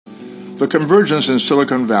The convergence in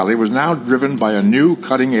Silicon Valley was now driven by a new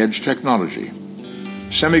cutting-edge technology: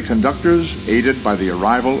 semiconductors aided by the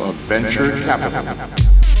arrival of venture capital.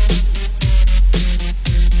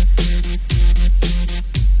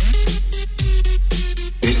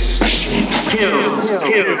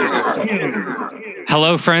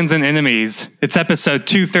 Hello, friends and enemies. It's episode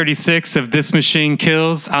 236 of This Machine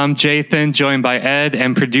Kills. I'm Jathan, joined by Ed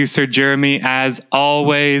and producer Jeremy, as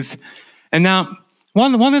always. And now,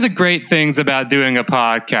 one of the great things about doing a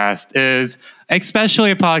podcast is,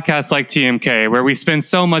 especially a podcast like TMK, where we spend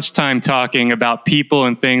so much time talking about people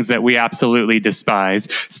and things that we absolutely despise,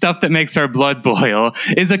 stuff that makes our blood boil,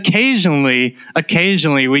 is occasionally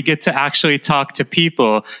we get to actually talk to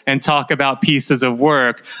people and talk about pieces of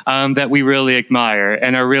work that we really admire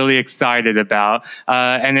and are really excited about.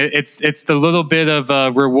 And it's the little bit of a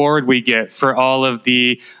reward we get for all of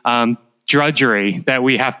the drudgery that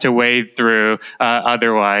we have to wade through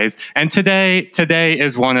otherwise. And today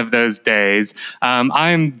is one of those days.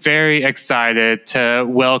 I'm very excited to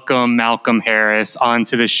welcome Malcolm Harris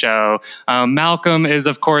onto the show. Malcolm is,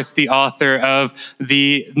 of course, the author of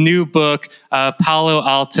the new book, Palo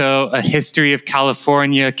Alto, A History of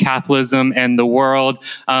California, Capitalism, and the World.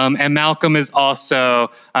 And Malcolm is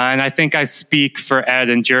also, and I think I speak for Ed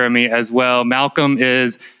and Jeremy as well, Malcolm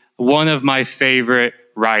is one of my favorite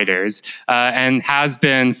writers, and has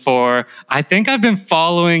been for, I think I've been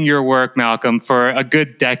following your work, Malcolm, for a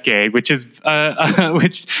good decade, which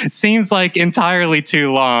seems like entirely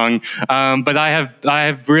too long. But I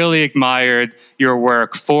have really admired your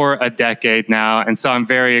work for a decade now, and so I'm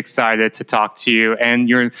very excited to talk to you.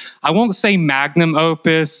 And I won't say magnum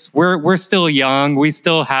opus. We're still young. We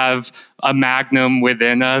still have a magnum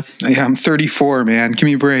within us. Yeah, I'm 34, man. Give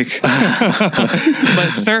me a break. But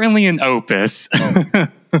certainly an opus.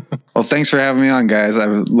 Well, thanks for having me on, guys.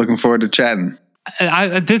 I'm looking forward to chatting.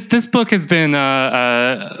 This book has been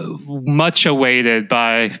much awaited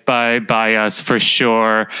by us for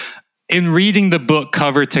sure. In reading the book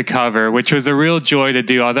cover to cover, which was a real joy to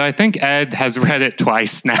do, although I think Ed has read it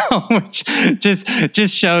twice now, which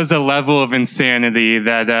just shows a level of insanity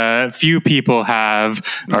that few people have.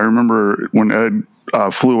 I remember when Ed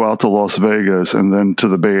flew out to Las Vegas and then to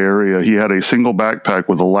the Bay Area, he had a single backpack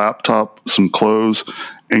with a laptop, some clothes,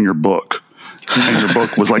 and your book. And your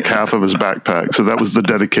book was like half of his backpack. So that was the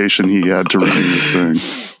dedication he had to reading this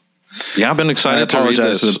thing. Yeah, I've been excited to read this. I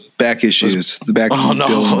apologize for the back issues. The back. Oh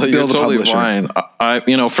no, you're totally fine. I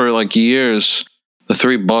for like years, the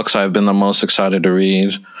three books I've been the most excited to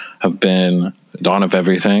read have been Dawn of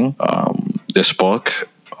Everything, this book,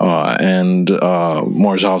 and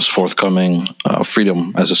Morzov's forthcoming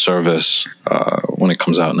Freedom as a Service when it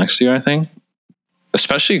comes out next year, I think.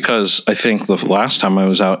 Especially because I think the last time I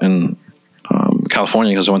was out in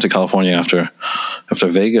California, because I went to California after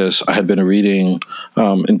Vegas, I had been reading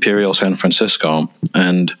Imperial San Francisco,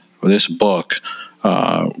 and this book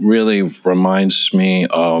really reminds me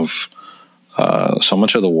of so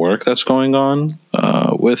much of the work that's going on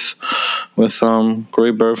with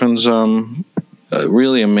Gray Bervin's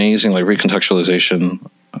really amazing recontextualization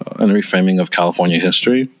and reframing of California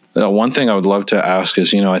history. One thing I would love to ask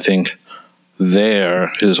is, I think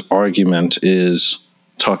his argument is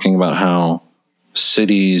talking about how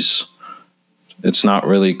cities, it's not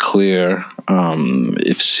really clear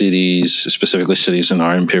if cities, specifically cities in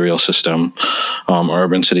our imperial system, or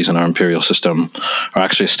urban cities in our imperial system, are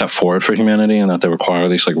actually a step forward for humanity, and that they require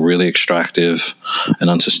these really extractive and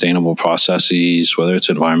unsustainable processes, whether it's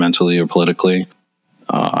environmentally or politically.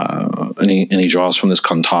 And he draws from this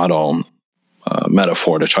Cantado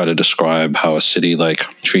metaphor to try to describe how a city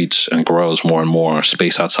treats and grows more and more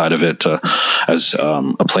space outside of it as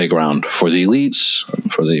a playground for the elites,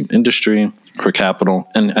 for the industry, for capital.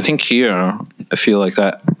 And I think here, I feel like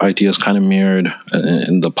that idea is kind of mirrored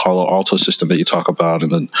in the Palo Alto system that you talk about,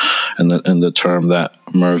 and the term that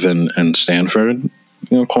Mervyn and Stanford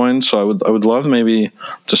coined. So I would love maybe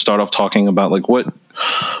to start off talking about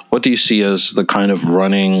what do you see as the kind of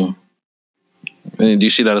running. Do you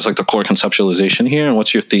see that as the core conceptualization here? And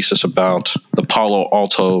what's your thesis about the Palo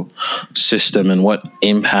Alto system and what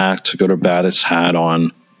impact, good or bad, it's had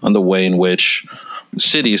on the way in which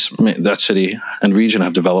cities, that city and region,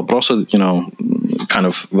 have developed, but also, kind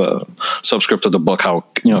of the subscript of the book, how,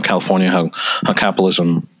 California, how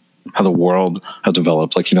capitalism, how the world has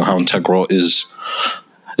developed, how integral is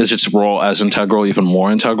its role as integral, even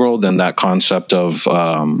more integral than that concept of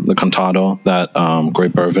the Cantado that Gray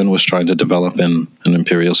Bervin was trying to develop in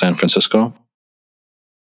Imperial San Francisco?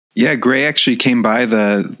 Yeah, Gray actually came by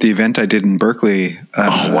the event I did in Berkeley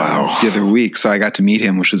the other week, so I got to meet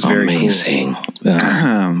him, which was very amazing.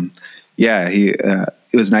 Cool. Yeah,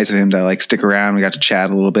 it was nice of him to like stick around. We got to chat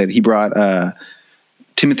a little bit. He brought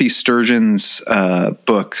Timothy Sturgeon's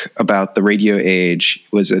book about the radio age.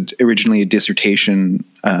 It was originally a dissertation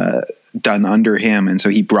done under him, and so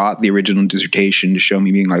he brought the original dissertation to show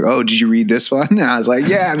me, being like, "Oh, did you read this one?" And I was like,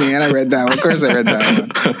 "Yeah, man, I read that one. Of course, I read that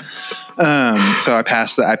one." So I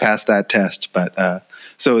passed that test. But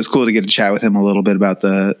so it was cool to get to chat with him a little bit about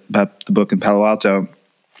the book in Palo Alto,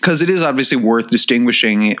 because it is obviously worth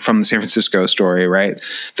distinguishing it from the San Francisco story, right?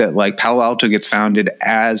 That like Palo Alto gets founded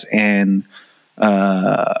as an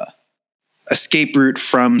escape route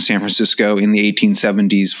from San Francisco in the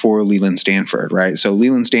 1870s for Leland Stanford, right? So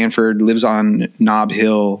Leland Stanford lives on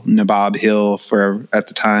Nabob Hill for, at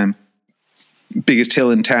the time, biggest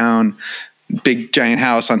hill in town, big giant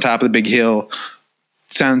house on top of the big hill.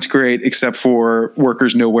 Sounds great, except for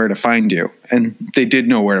workers know where to find you. And they did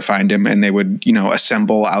know where to find him, and they would,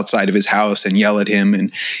 assemble outside of his house and yell at him.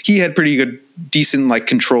 And he had pretty good, decent, like,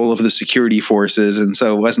 control of the security forces. And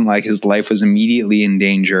so it wasn't like his life was immediately in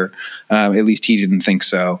danger. At least he didn't think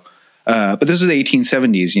so. But this was the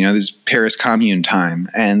 1870s, this is Paris Commune time.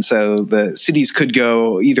 And so the cities could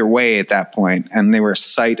go either way at that point. And they were a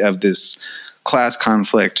site of this class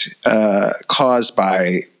conflict caused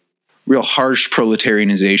by real harsh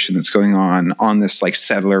proletarianization that's going on this like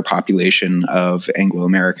settler population of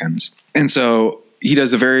Anglo-Americans. And so he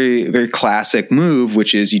does a very, very classic move,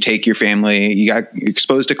 which is you take your family, you're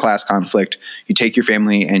exposed to class conflict, you take your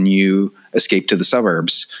family and you escape to the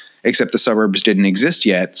suburbs, except the suburbs didn't exist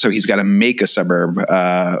yet. So he's got to make a suburb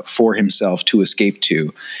for himself to escape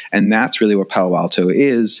to. And that's really what Palo Alto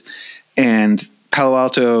is. And Palo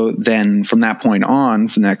Alto then, from that point on,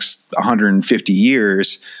 for the next 150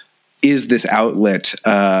 years, is this outlet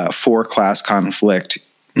for class conflict,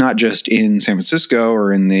 not just in San Francisco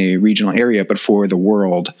or in the regional area, but for the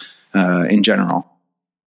world in general.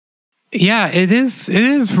 Yeah, it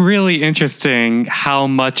is really interesting how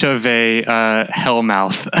much of a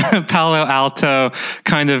hellmouth Palo Alto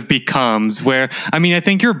kind of becomes, where, I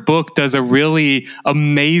think your book does a really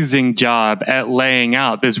amazing job at laying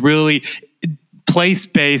out this really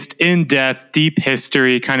place-based, in-depth, deep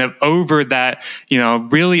history kind of over that,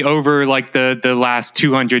 really over like the last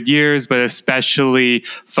 200 years, but especially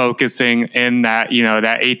focusing in that,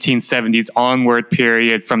 that 1870s onward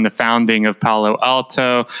period from the founding of Palo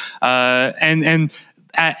Alto. And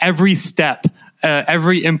at every step,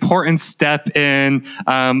 every important step in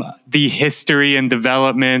the history and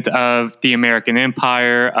development of the American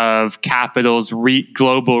empire, of capital's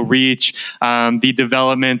global reach, the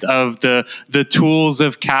development of the tools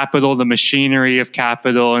of capital, the machinery of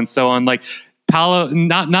capital, and so on. Like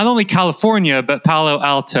not only California, but Palo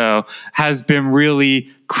Alto has been really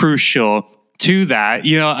crucial to that.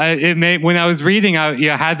 When I was reading, I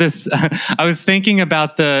had this. I was thinking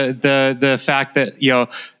about the fact that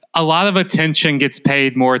a lot of attention gets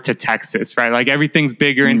paid more to Texas, right? Like everything's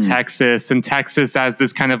bigger in Texas, and Texas has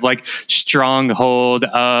this kind of like stronghold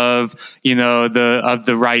of,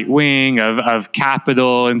 the right wing of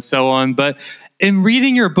capital and so on. But in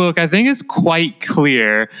reading your book, I think it's quite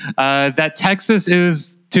clear that Texas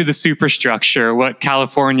is to the superstructure what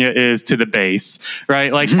California is to the base,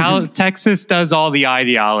 right? Like how Texas does all the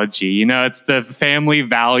ideology, it's the family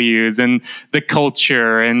values and the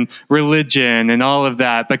culture and religion and all of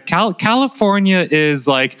that. But California is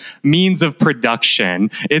like means of production.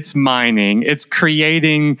 It's mining. It's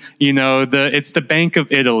creating, it's the Bank of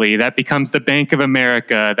Italy that becomes the Bank of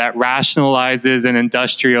America that rationalizes and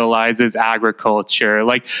industrializes agriculture.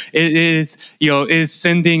 Like it is, is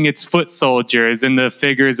sending its foot soldiers in the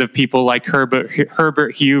figure of people like Herbert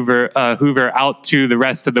Hoover out to the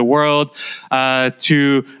rest of the world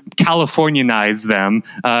to Californianize them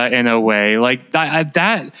in a way. Like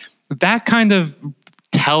that kind of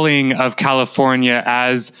telling of California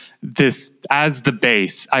as the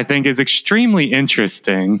base, I think, is extremely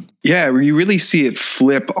interesting. Yeah, you really see it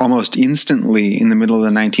flip almost instantly in the middle of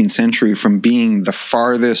the 19th century from being the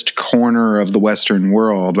farthest corner of the Western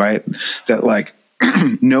world, right? That like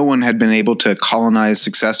no one had been able to colonize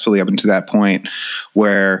successfully up until that point,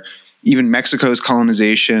 where even Mexico's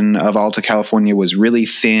colonization of Alta California was really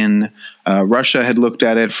thin. Russia had looked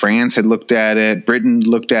at it. France had looked at it. Britain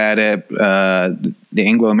looked at it. The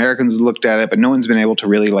Anglo-Americans looked at it, but no one's been able to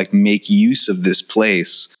really like make use of this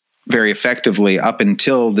place very effectively up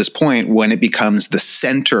until this point when it becomes the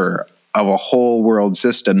center of a whole world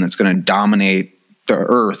system that's going to dominate the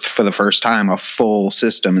Earth for the first time. A full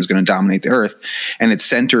system is going to dominate the Earth, and its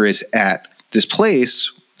center is at this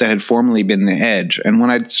place that had formerly been the edge. And when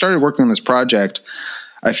I started working on this project,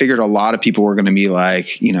 I figured a lot of people were going to be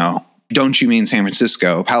like, don't you mean San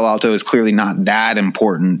Francisco? Palo Alto is clearly not that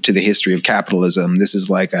important to the history of capitalism. This is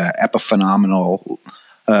like a epiphenomenal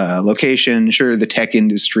location. Sure, the tech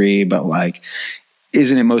industry, but like,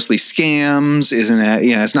 isn't it mostly scams? Isn't it,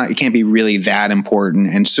 it's not, it can't be really that important.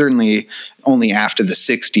 And certainly only after the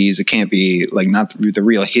 60s, it can't be like not the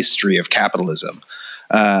real history of capitalism.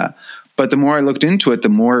 But the more I looked into it, the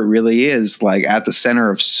more it really is like at the center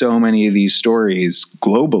of so many of these stories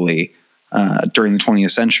globally during the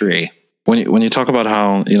 20th century. When you talk about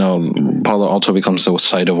how, Palo Alto becomes the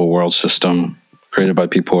site of a world system created by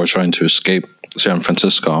people who are trying to escape San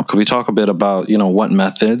Francisco, could we talk a bit about, what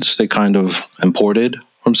methods they kind of imported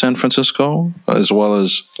from San Francisco, as well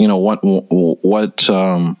as, what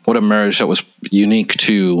emerged that was unique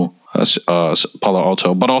to Palo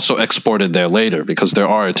Alto, but also exported there later, because there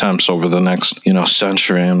are attempts over the next,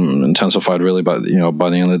 century, and intensified really by the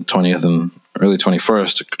end of the 20th and early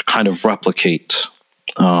 21st, to kind of replicate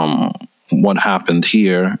what happened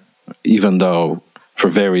here, even though for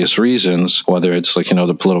various reasons, whether it's like,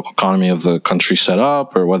 the political economy of the country set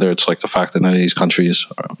up, or whether it's like the fact that none of these countries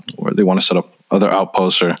where they want to set up other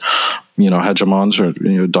outposts or, hegemons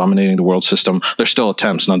or, dominating the world system, there's still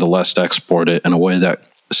attempts nonetheless to export it in a way that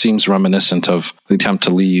seems reminiscent of the attempt to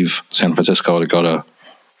leave San Francisco to go to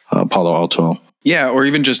Palo Alto. Yeah, or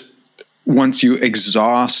even just once you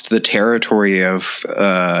exhaust the territory of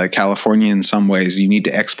California in some ways, you need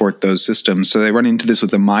to export those systems. So they run into this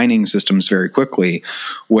with the mining systems very quickly,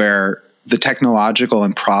 where the technological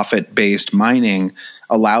and profit-based mining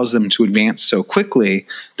allows them to advance so quickly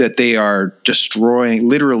that they are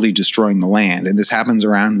literally destroying the land. And this happens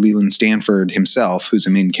around Leland Stanford himself, who's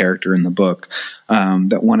a main character in the book,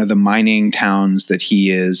 that one of the mining towns that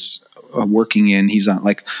he is working in, he's on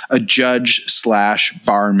like a judge /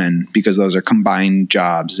 barman, because those are combined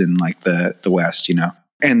jobs in like the West,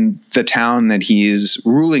 and the town that he's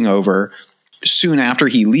ruling over, soon after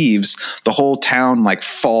he leaves, the whole town like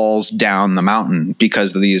falls down the mountain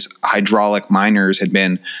because these hydraulic miners had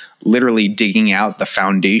been literally digging out the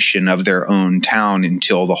foundation of their own town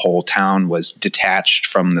until the whole town was detached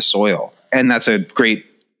from the soil. And that's a great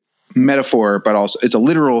metaphor, but also it's a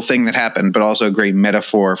literal thing that happened, but also a great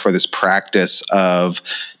metaphor for this practice of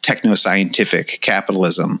techno-scientific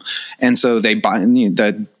capitalism. And so they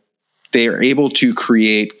are able to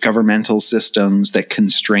create governmental systems that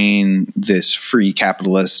constrain this free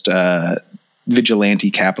capitalist,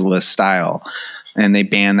 vigilante capitalist style. And they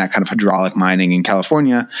ban that kind of hydraulic mining in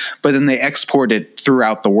California, but then they export it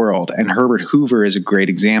throughout the world. And Herbert Hoover is a great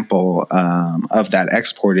example of that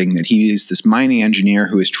exporting, that he is this mining engineer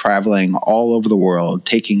who is traveling all over the world,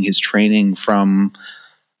 taking his training from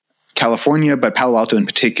California, but Palo Alto in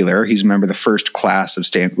particular. He's a member of the first class of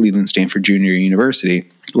Leland Stanford Junior University,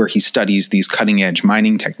 where he studies these cutting-edge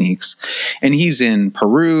mining techniques. And he's in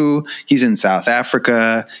Peru, he's in South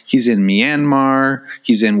Africa, he's in Myanmar,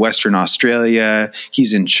 he's in Western Australia,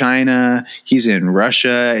 he's in China, he's in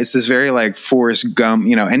Russia. It's this very like Forrest Gump,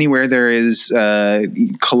 anywhere there is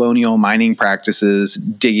colonial mining practices,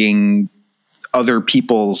 digging other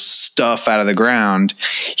people's stuff out of the ground,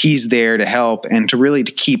 he's there to help and to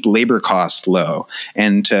keep labor costs low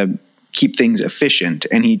and to keep things efficient.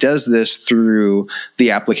 And he does this through the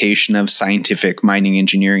application of scientific mining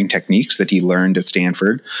engineering techniques that he learned at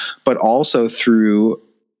Stanford, but also through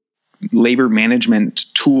labor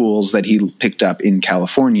management tools that he picked up in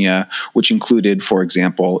California, which included, for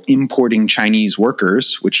example, importing Chinese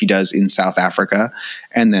workers, which he does in South Africa,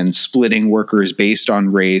 and then splitting workers based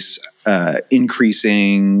on race,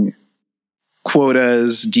 increasing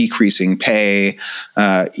quotas, decreasing pay.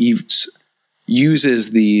 He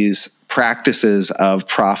uses these practices of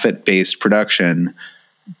profit-based production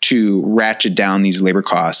to ratchet down these labor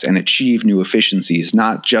costs and achieve new efficiencies,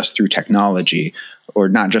 not just through technology, or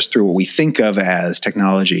not just through what we think of as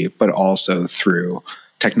technology, but also through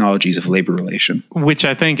technologies of labor relation. Which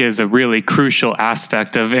I think is a really crucial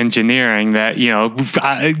aspect of engineering that,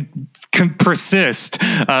 can persist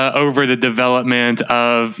over the development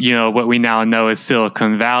of, what we now know as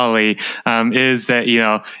Silicon Valley, is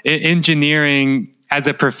that, engineering as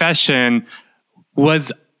a profession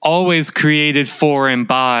was always created for and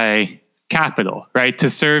by capital, right? To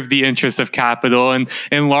serve the interests of capital, and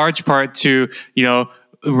in large part to,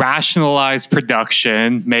 rationalize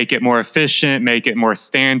production, make it more efficient, make it more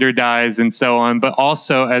standardized, and so on, but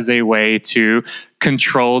also as a way to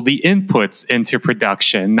control the inputs into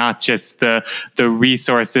production, not just the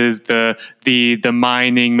resources, the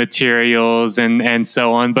mining materials and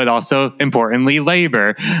so on, but also importantly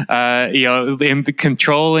labor. In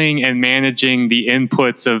controlling and managing the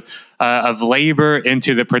inputs labor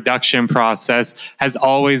into the production process has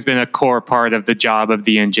always been a core part of the job of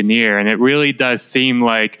the engineer. And it really does seem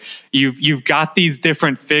like you've got these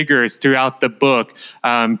different figures throughout the book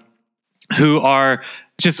who are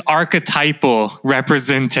just archetypal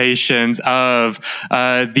representations of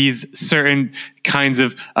these certain kinds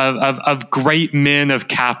of great men of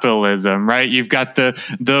capitalism, right? You've got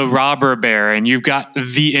the robber baron, you've got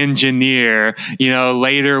the engineer,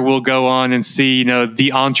 later we'll go on and see,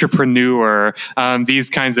 the entrepreneur,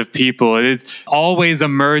 these kinds of people. It is always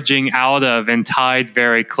emerging out of and tied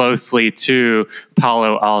very closely to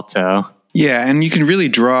Palo Alto. Yeah, and you can really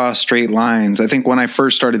draw straight lines. I think when I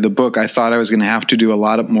first started the book, I thought I was going to have to do a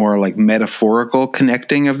lot more like metaphorical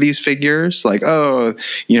connecting of these figures. Like,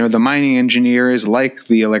 the mining engineer is like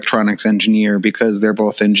the electronics engineer because they're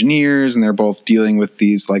both engineers and they're both dealing with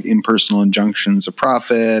these like impersonal injunctions of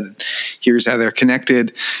profit. Here's how they're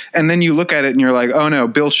connected. And then you look at it and you're like, oh no,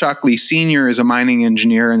 Bill Shockley Sr. is a mining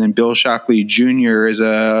engineer and then Bill Shockley Jr. is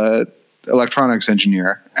a electronics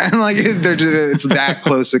engineer, and like it's that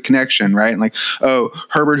close a connection, right? And like,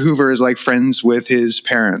 Herbert Hoover is like friends with his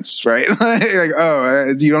parents, right?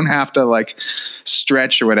 You don't have to like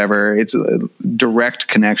stretch or whatever. It's direct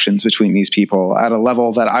connections between these people at a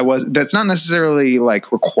level that's not necessarily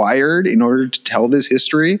like required in order to tell this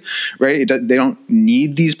history, right? They don't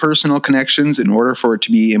need these personal connections in order for it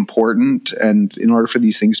to be important and in order for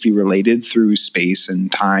these things to be related through space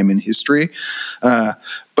and time and history. But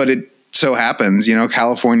it so happens,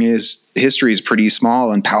 California's history is pretty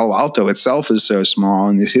small and Palo Alto itself is so small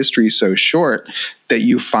and the history is so short that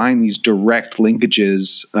you find these direct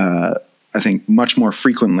linkages, I think, much more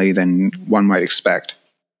frequently than one might expect.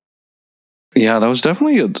 Yeah, that was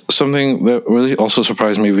definitely something that really also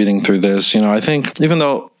surprised me reading through this. I think even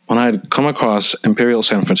though when I had come across Imperial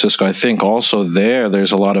San Francisco, I think also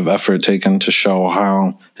there's a lot of effort taken to show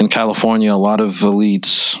how in California, a lot of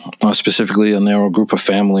elites, specifically a narrow group of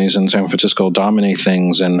families in San Francisco, dominate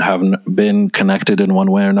things and have been connected in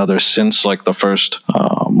one way or another since like the first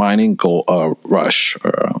mining gold rush,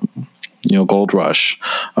 gold rush.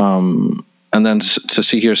 And then to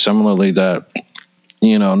see here similarly that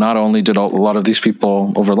not only did a lot of these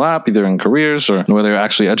people overlap either in careers or where they're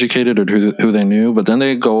actually educated or who they knew, but then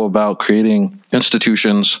they go about creating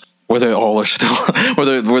institutions where they all are still,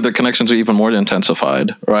 where their connections are even more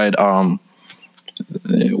intensified, right?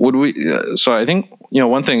 So I think,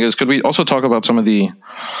 one thing is, could we also talk about some of the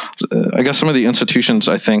institutions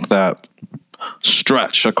I think that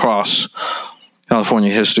stretch across California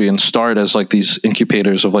history and start as like these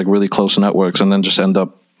incubators of like really close networks and then just end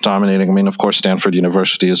up dominating. I mean, of course, Stanford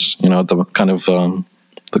University is, the kind of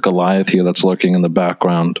the Goliath here that's lurking in the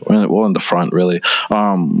background, well, in the front, really,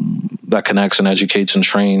 that connects and educates and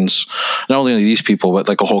trains not only these people, but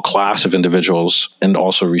like a whole class of individuals, and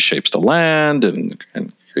also reshapes the land and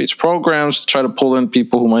creates programs to try to pull in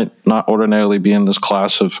people who might not ordinarily be in this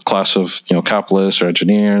class of capitalists or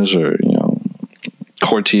engineers or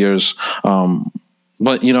courtiers.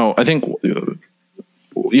 But I think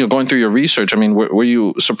going through your research, I mean, were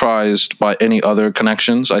you surprised by any other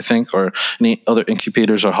connections, I think, or any other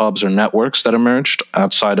incubators or hubs or networks that emerged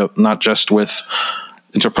outside of not just with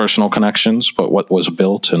interpersonal connections, but what was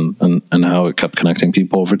built and how it kept connecting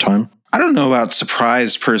people over time? I don't know about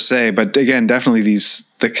surprise per se, but again, definitely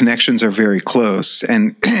the connections are very close.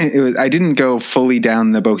 And I didn't go fully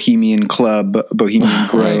down the Bohemian Grove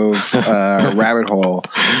rabbit hole.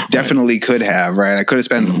 Definitely could have, right? I could have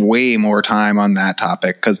spent way more time on that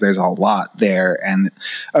topic because there's a lot there. And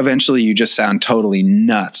eventually you just sound totally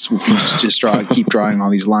nuts if you just keep drawing all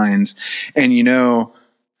these lines. And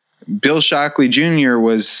Bill Shockley Jr.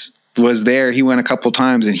 was there. He went a couple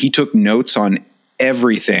times and he took notes on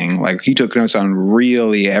everything. Like he took notes on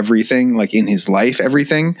really everything, like in his life,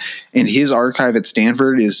 everything. And his archive at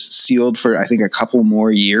Stanford is sealed for, I think, a couple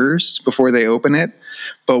more years before they open it.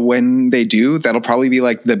 But when they do, that'll probably be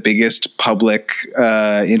like the biggest public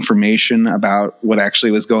information about what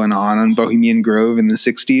actually was going on Bohemian Grove in the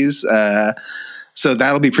 60s. So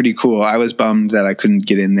that'll be pretty cool. I was bummed that I couldn't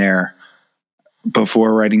get in there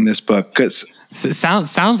before writing this book because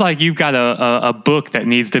sounds like you've got a book that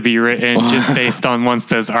needs to be written just based on once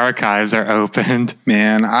those archives are opened.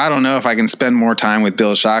 Man, I don't know if I can spend more time with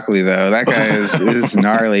Bill Shockley though. That guy is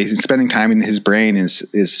gnarly. Spending time in his brain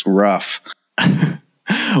is rough.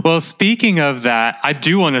 Well, speaking of that, I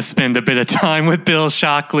do want to spend a bit of time with Bill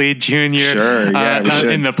Shockley Jr. Sure, yeah,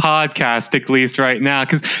 in the podcast, at least right now,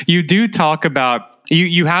 because you do talk about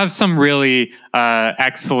you have some really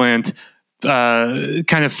excellent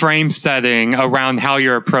kind of frame setting around how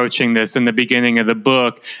you're approaching this in the beginning of the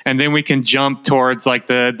book, and then we can jump towards like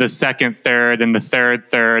the second third and the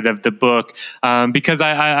third of the book, because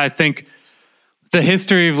I think the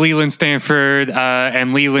history of Leland Stanford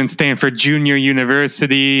and Leland Stanford Junior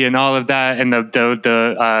University and all of that, and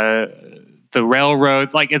the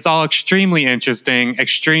railroads, like it's all extremely interesting,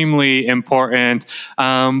 extremely important,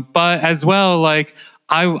 but as well, like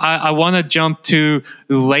I want to jump to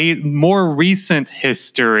more recent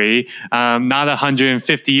history, not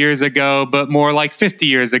 150 years ago, but more like 50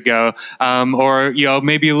 years ago, or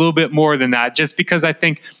maybe a little bit more than that, just because I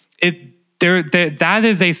think that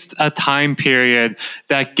is a time period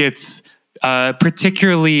that gets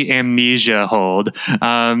particularly amnesia hold.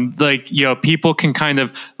 People can kind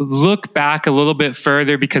of look back a little bit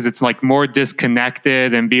further because it's like more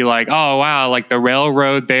disconnected and be like, oh wow, like the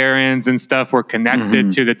railroad barons and stuff were connected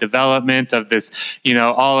to the development of this,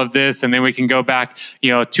 all of this. And then we can go back,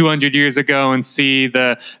 200 years ago and see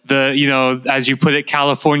the as you put it,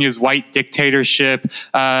 California's white dictatorship,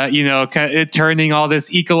 turning all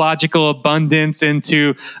this ecological abundance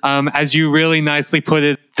into, as you really nicely put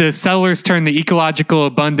it, the settlers turned the ecological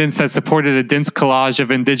abundance that supported a dense collage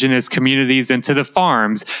of indigenous communities into the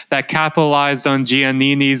farms that capitalized on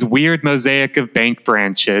Giannini's weird mosaic of bank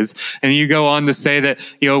branches. And you go on to say that,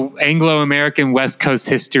 Anglo-American West Coast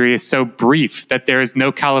history is so brief that there is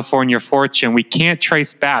no California fortune we can't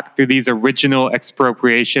trace back through these original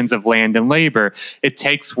expropriations of land and labor. It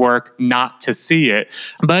takes work not to see it.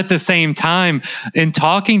 But at the same time, in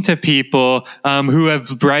talking to people who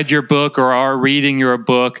have read your book or are reading your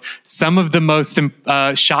book, some of the most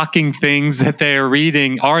shocking things that they are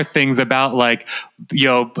reading are things about like,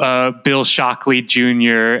 Bill Shockley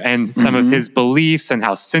Jr. and some of his beliefs and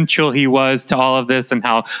how central he was to all of this and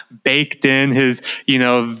how baked in his,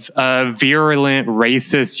 virulent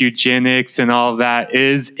racist eugenics and all of that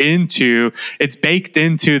is it's baked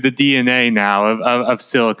into the DNA now of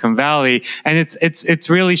Silicon Valley. And it's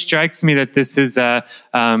really strikes me that this is a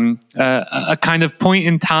kind of point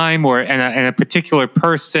in time and a particular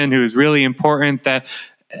person who is really important that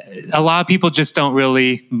a lot of people just don't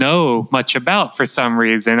really know much about for some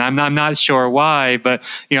reason. I'm not sure why, but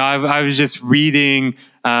I was just reading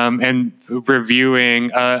and reviewing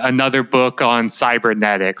another book on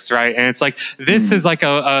cybernetics, right? And it's like this is like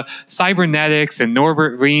a cybernetics and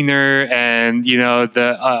Norbert Wiener and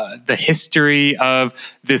the history of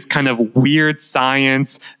this kind of weird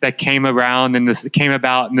science that came about in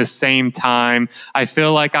the same time. I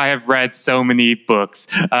feel like I have read so many books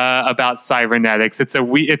about cybernetics. It's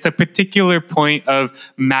a particular point of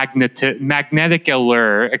magnetic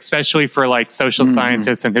allure, especially for like social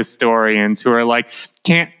scientists and historians who are like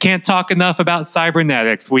can't talk enough about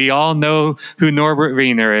cybernetics. We all know who Norbert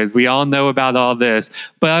Wiener is. We all know about all this.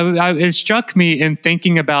 But it struck me in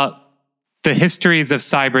thinking about the histories of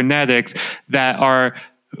cybernetics that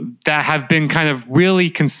have been kind of really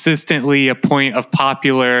consistently a point of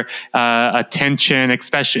popular attention,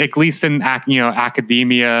 especially at least in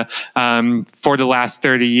academia for the last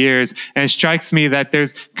 30 years. And it strikes me that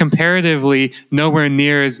there's comparatively nowhere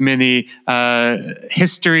near as many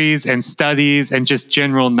histories and studies and just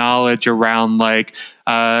general knowledge around like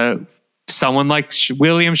someone like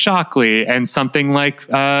William Shockley and something like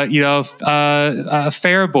Fairborn,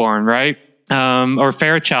 right? Or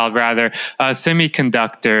Fairchild rather,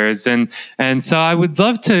 semiconductors. And so I would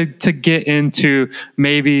love to get into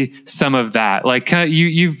maybe some of that. Like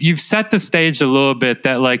you've set the stage a little bit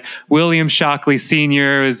that like William Shockley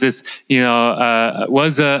Sr. is this,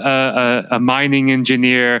 was a mining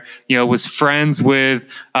engineer, was friends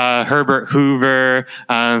with Herbert Hoover,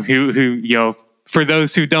 who for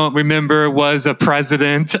those who don't remember, was a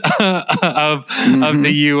president of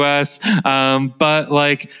the U.S. But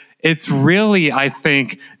like, it's really, I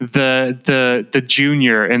think, the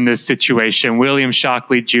junior in this situation, William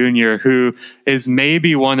Shockley Jr., who is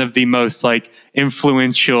maybe one of the most like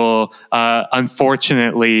influential,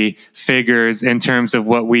 unfortunately, figures in terms of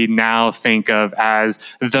what we now think of as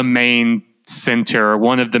the main center, or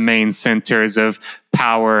one of the main centers of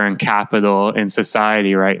power and capital in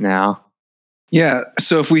society right now. Yeah.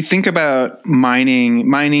 So if we think about mining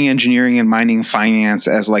engineering and mining finance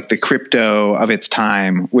as like the crypto of its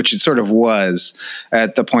time, which it sort of was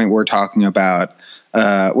at the point we're talking about,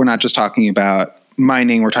 we're not just talking about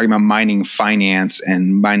mining, we're talking about mining finance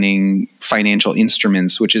and mining financial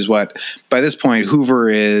instruments, which is what, by this point, Hoover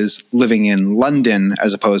is living in London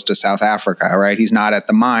as opposed to South Africa, right? He's not at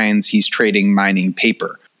the mines, he's trading mining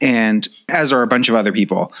paper. And as are a bunch of other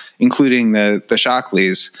people, including the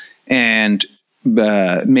Shockleys. And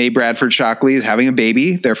May Bradford Shockley is having a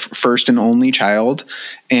baby, their first and only child,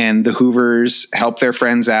 and the Hoovers help their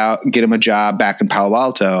friends out, get them a job back in Palo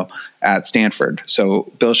Alto at Stanford.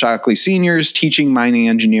 So Bill Shockley Sr. is teaching mining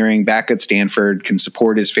engineering back at Stanford, can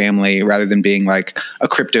support his family rather than being like a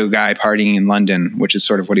crypto guy partying in London, which is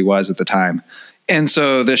sort of what he was at the time. And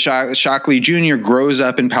so the Shockley Jr. grows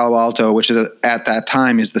up in Palo Alto, which is at that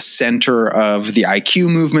time is the center of the IQ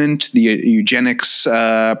movement, the eugenics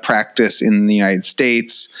practice in the United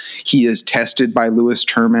States. He is tested by Lewis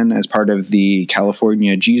Terman as part of the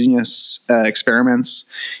California Genius experiments.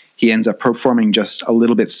 He ends up performing just a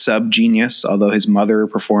little bit sub-genius, although his mother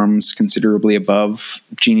performs considerably above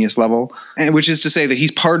genius level. And which is to say that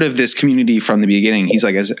he's part of this community from the beginning. He's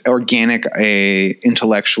like as organic a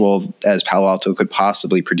intellectual as Palo Alto could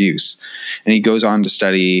possibly produce. And he goes on to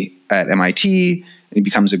study at MIT, and he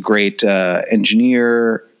becomes a great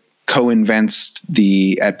engineer, co-invents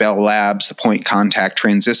at Bell Labs the point contact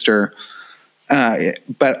transistor.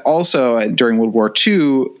 But also during World War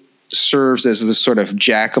II, serves as this sort of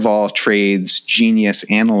jack of all trades genius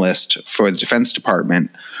analyst for the Defense Department,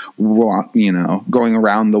 going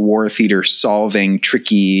around the war theater solving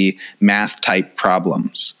tricky math type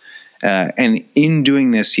problems. And in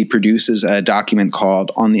doing this, he produces a document called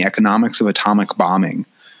On the Economics of Atomic Bombing,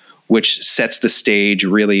 which sets the stage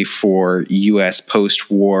really for U.S.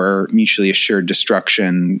 post-war mutually assured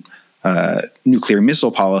destruction nuclear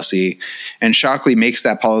missile policy. And Shockley makes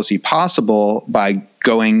that policy possible by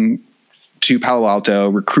going to Palo Alto,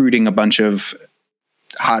 recruiting a bunch of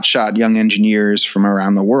hotshot young engineers from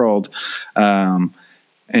around the world, and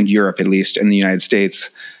Europe at least, and the United States,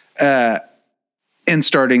 and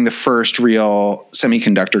starting the first real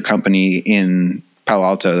semiconductor company in Palo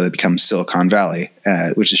Alto that becomes Silicon Valley,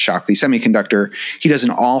 which is Shockley Semiconductor. He does an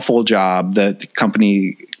awful job. The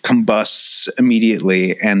company combusts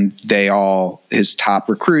immediately, and his top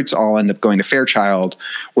recruits all end up going to Fairchild,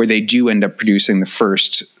 where they do end up producing the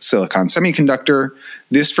first silicon semiconductor.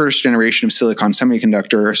 This first generation of silicon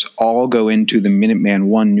semiconductors all go into the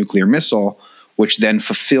Minuteman I nuclear missile, which then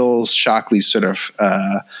fulfills Shockley's sort of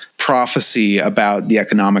prophecy about the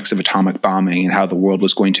economics of atomic bombing and how the world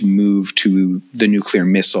was going to move to the nuclear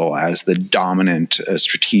missile as the dominant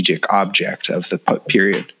strategic object of the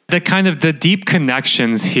period. The deep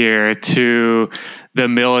connections here to the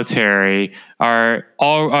military are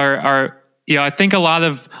I think a lot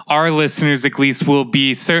of our listeners, at least, will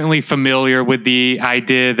be certainly familiar with the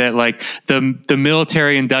idea that like the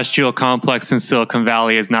military industrial complex in Silicon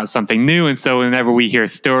Valley is not something new. And so whenever we hear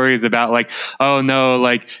stories about like, oh no,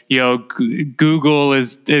 like, Google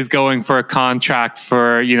is going for a contract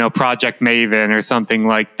for, Project Maven or something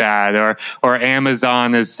like that, or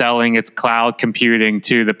Amazon is selling its cloud computing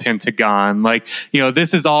to the Pentagon. Like,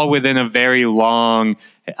 this is all within a very long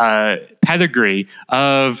pedigree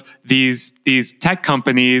of these tech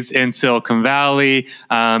companies in Silicon Valley,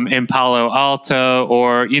 in Palo Alto,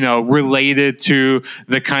 or related to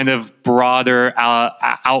the kind of broader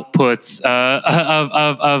outputs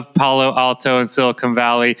of Palo Alto and Silicon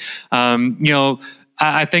Valley.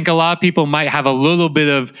 I think a lot of people might have a little bit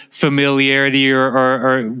of familiarity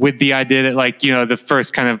or with the idea that like the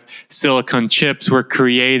first kind of silicon chips were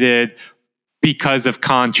created because of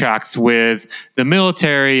contracts with the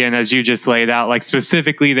military. And as you just laid out, like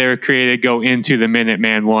specifically they were created to go into the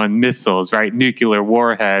Minuteman I missiles, right? Nuclear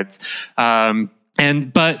warheads.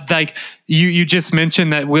 But like you just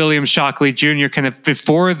mentioned that William Shockley Jr. kind of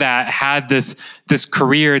before that had this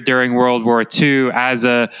career during World War II as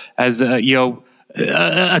a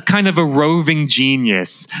kind of a roving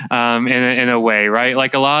genius in a way, right?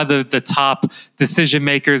 Like a lot of the top decision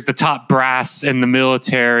makers, the top brass in the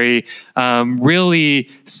military really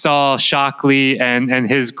saw Shockley and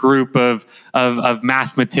his group of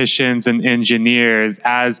mathematicians and engineers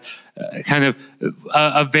as kind of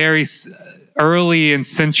a very early and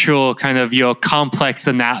central kind of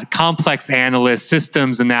complex analyst,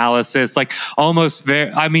 systems analysis, like almost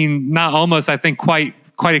I think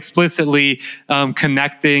quite explicitly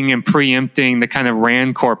connecting and preempting the kind of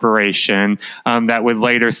Rand Corporation that would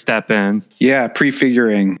later step in. Yeah,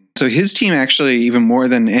 prefiguring. So his team actually, even more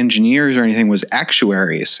than engineers or anything, was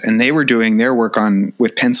actuaries, and they were doing their work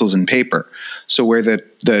with pencils and paper. So where the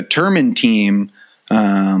Terman team,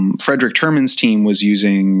 Frederick Terman's team, was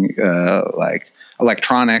using like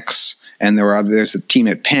electronics, and there's a team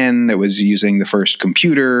at Penn that was using the first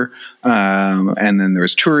computer, and then there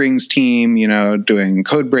was Turing's team, doing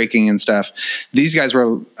code breaking and stuff. These guys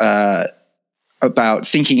were about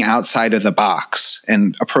thinking outside of the box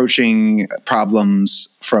and approaching problems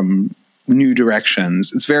from new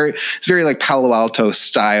directions. It's very like Palo Alto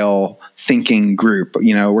style thinking group.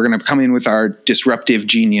 We're going to come in with our disruptive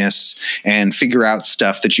genius and figure out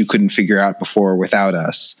stuff that you couldn't figure out before without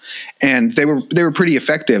us. And they were pretty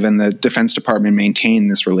effective, and the Defense Department maintained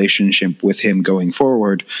this relationship with him going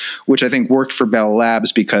forward, which I think worked for Bell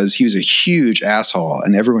Labs because he was a huge asshole,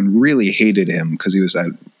 and everyone really hated him because he was a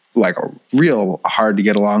real hard to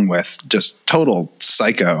get along with, just total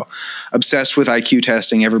psycho, obsessed with IQ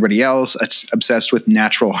testing everybody else, obsessed with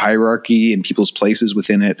natural hierarchy and people's places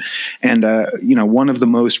within it, and one of the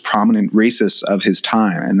most prominent racists of his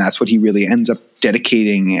time. And that's what he really ends up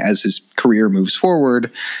dedicating as his career moves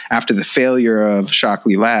forward. After the failure of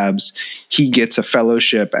Shockley Labs, he gets a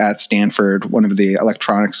fellowship at Stanford, one of the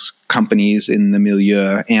electronics companies in the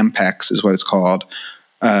milieu, Ampex is what it's called,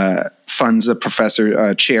 funds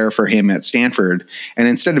a chair for him at Stanford. And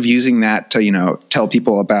instead of using that to, tell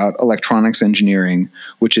people about electronics engineering,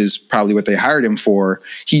 which is probably what they hired him for,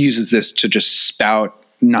 he uses this to just spout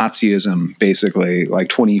Nazism, basically, like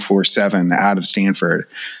 24/7 out of Stanford.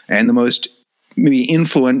 And the most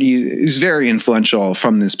he's very influential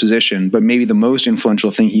from this position, but maybe the most influential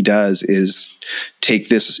thing he does is take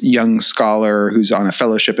this young scholar who's on a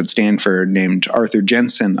fellowship at Stanford named Arthur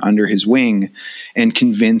Jensen under his wing and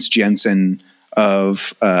convince Jensen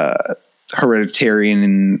of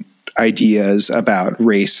hereditarian ideas about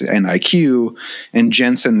race and IQ. And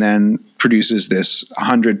Jensen then produces this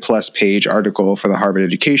 100-plus page article for the Harvard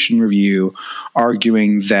Education Review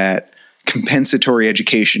arguing that compensatory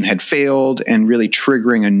education had failed and really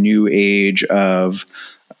triggering a new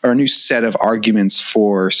a new set of arguments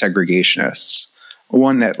for segregationists,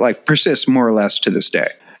 one that persists more or less to this day.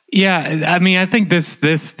 Yeah, I mean, I think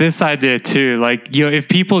this idea too, if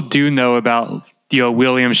people do know about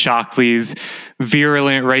William Shockley's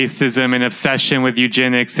virulent racism and obsession with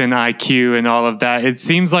eugenics and IQ and all of that, it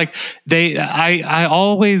seems like I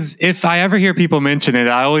always, if I ever hear people mention it,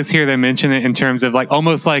 I always hear them mention it in terms of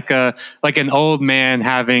almost like an old man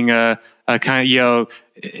having a kind of,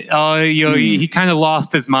 he kind of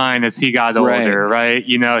lost his mind as he got older, right?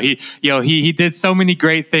 He did so many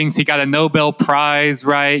great things. He got a Nobel Prize,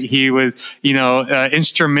 right? He was,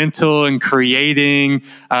 instrumental in creating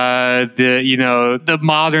the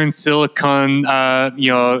modern silicon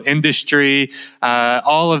industry.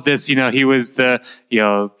 All of this, he was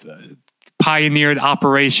the pioneered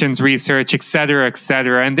operations research, et cetera, et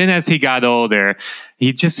cetera. And then as he got older,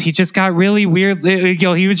 he just got really weird.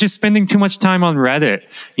 He was just spending too much time on Reddit.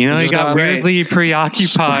 He got weirdly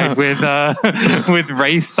preoccupied with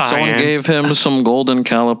race science. Someone gave him some golden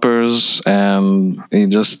calipers, and he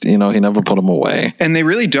just, he never put them away. And they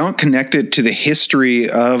really don't connect it to the history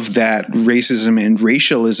of that racism and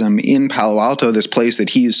racialism in Palo Alto, this place that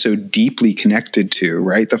he is so deeply connected to,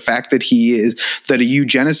 right? The fact that that a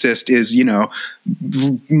eugenicist is,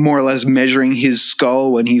 more or less measuring his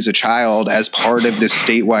skull when he's a child as part of this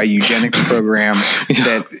statewide eugenics program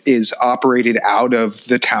that is operated out of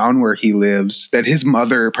the town where he lives, that his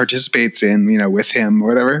mother participates in, with him,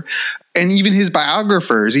 whatever. And even his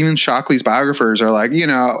biographers, even Shockley's biographers are like,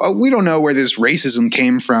 we don't know where this racism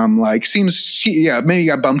came from. Seems, maybe he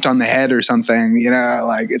got bumped on the head or something,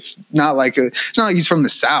 it's not like he's from the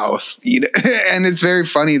South, and it's very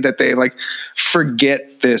funny that they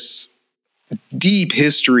forget this deep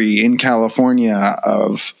history in California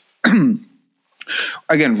of,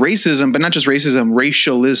 again, racism, but not just racism,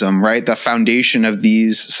 racialism, right? The foundation of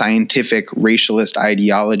these scientific racialist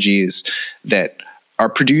ideologies that are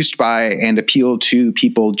produced by and appeal to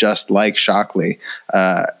people just like Shockley,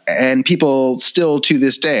 and people still to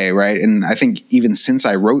this day, right? And I think even since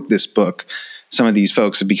I wrote this book, some of these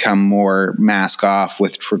folks have become more mask off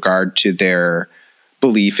with regard to their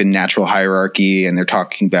belief in natural hierarchy, and they're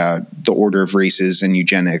talking about the order of races and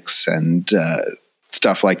eugenics and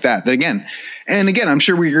stuff like that. Again, I'm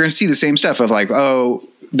sure we're going to see the same stuff of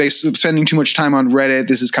they're spending too much time on Reddit.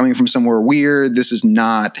 This is coming from somewhere weird. This is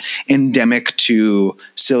not endemic to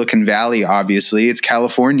Silicon Valley, obviously. It's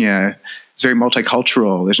California. It's very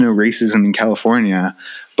multicultural. There's no racism in California.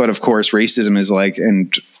 But of course, racism is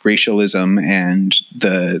and racialism and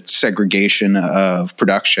the segregation of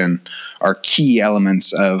production are key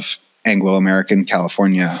elements of Anglo-American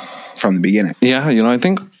California from the beginning. Yeah, I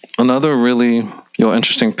think another really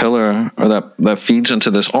interesting pillar or that feeds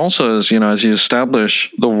into this also is, as you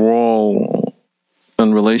establish the role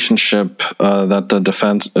and relationship that the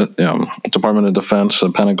Defense Department of Defense,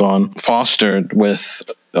 the Pentagon, fostered with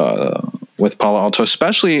Palo Alto,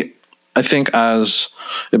 especially I think as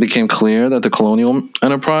it became clear that the colonial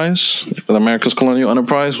enterprise, that America's colonial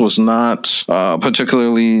enterprise was not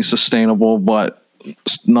particularly sustainable, but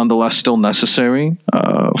nonetheless still necessary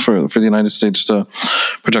for the United States to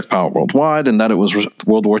project power worldwide, and that it was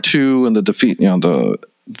World War II and the defeat, the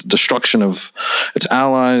destruction of its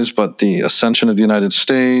allies, but the ascension of the United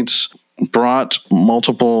States brought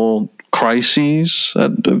multiple crises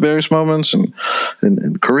at various moments in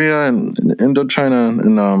Korea and in Indochina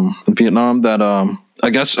and Vietnam that I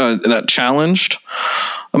guess that challenged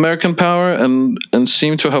American power and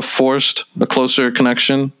seemed to have forced a closer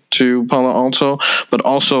connection to Palo Alto, but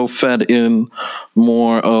also fed in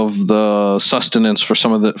more of the sustenance for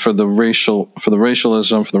the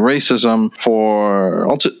racism, for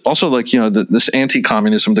also like, this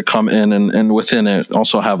anti-communism to come in and within it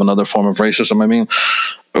also have another form of racism. I mean,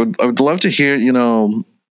 I would love to hear,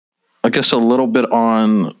 I guess a little bit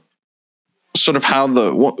on sort of how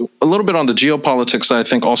a little bit on the geopolitics that I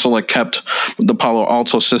think also like kept the Palo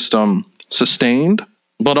Alto system sustained,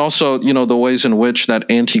 but also, the ways in which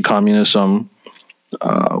that anti-communism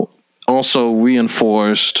also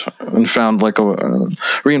reinforced and found like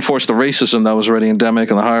reinforced the racism that was already endemic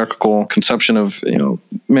and the hierarchical conception of,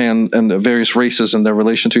 man and the various races and their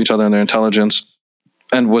relation to each other and their intelligence.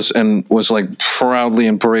 And was like proudly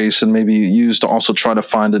embraced and maybe used to also try to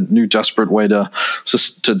find a new desperate way to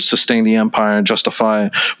sustain the empire and justify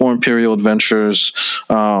more imperial adventures,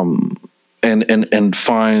 and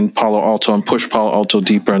find Palo Alto and push Palo Alto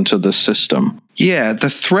deeper into the system. Yeah, the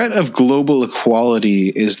threat of global equality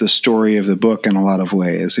is the story of the book in a lot of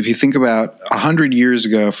ways. If you think about 100 years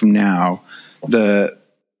ago from now, the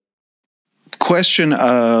question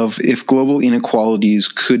of if global inequalities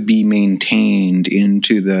could be maintained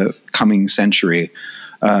into the coming century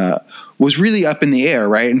was really up in the air,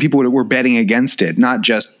 right? And people were betting against it, not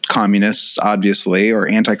just communists, obviously, or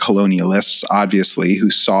anti-colonialists, obviously,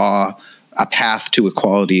 who saw a path to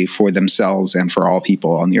equality for themselves and for all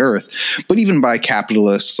people on the earth, but even by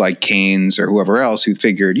capitalists like Keynes or whoever else who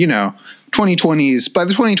figured, 2020s, by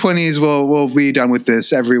the 2020s, we'll be done with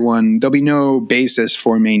this. There'll be no basis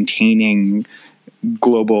for maintaining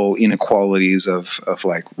global inequalities of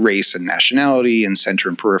like race and nationality and center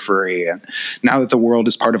and periphery. And now that the world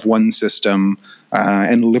is part of one system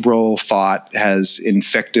and liberal thought has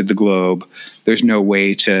infected the globe, there's no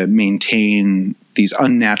way to maintain these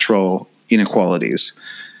unnatural inequalities.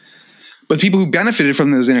 But the people who benefited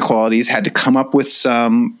from those inequalities had to come up with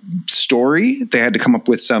some story, they had to come up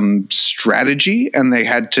with some strategy, and they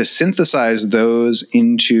had to synthesize those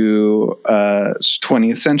into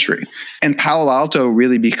 20th century. And Palo Alto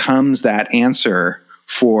really becomes that answer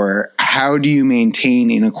for how do you maintain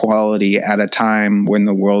inequality at a time when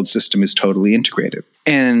the world system is totally integrated.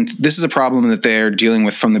 And this is a problem that they're dealing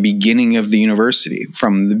with from the beginning of the university,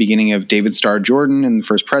 from the beginning of David Starr Jordan and the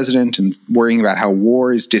first president, and worrying about how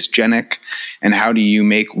war is dysgenic and how do you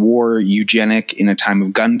make war eugenic in a time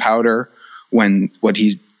of gunpowder when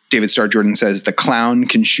David Starr Jordan says the clown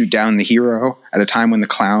can shoot down the hero at a time when the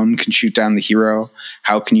clown can shoot down the hero.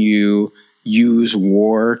 How can you use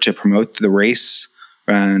war to promote the race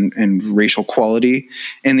and racial quality?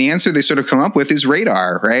 And the answer they sort of come up with is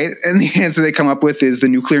radar, right? And the answer they come up with is the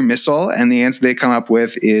nuclear missile. And the answer they come up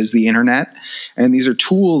with is the internet. And these are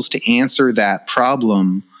tools to answer that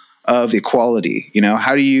problem of equality.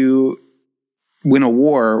 How do you win a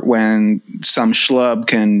war when some schlub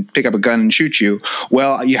can pick up a gun and shoot you?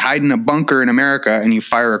 Well, you hide in a bunker in America and you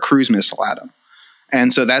fire a cruise missile at him.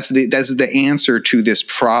 And so that's the answer to this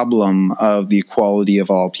problem of the equality of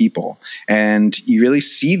all people. And you really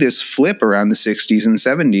see this flip around the 60s and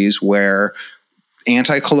 70s where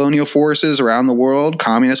anti-colonial forces around the world,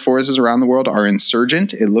 communist forces around the world are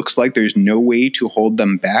insurgent. It looks like there's no way to hold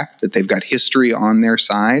them back, that they've got history on their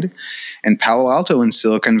side. And Palo Alto and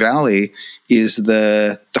Silicon Valley is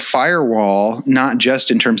the firewall, not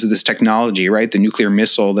just in terms of this technology, right? The nuclear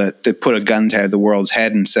missile that put a gun to the world's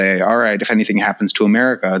head and say, all right, if anything happens to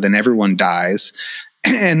America, then everyone dies.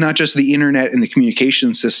 And not just the internet and the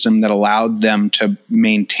communication system that allowed them to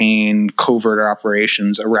maintain covert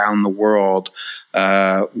operations around the world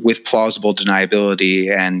with plausible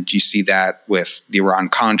deniability. And you see that with the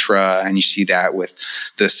Iran-Contra, and you see that with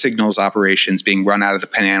the signals operations being run out of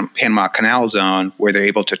the Panama Canal Zone, where they're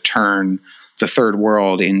able to turn the third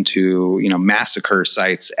world into, massacre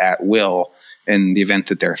sites at will in the event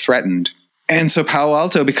that they're threatened. And so Palo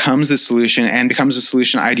Alto becomes the solution, and becomes a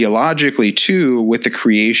solution ideologically too, with the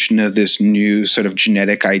creation of this new sort of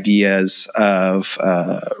genetic ideas of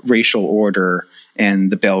racial order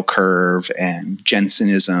and the bell curve and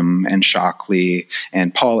Jensenism and Shockley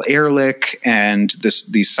and Paul Ehrlich and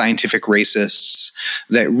these scientific racists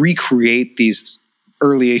that recreate these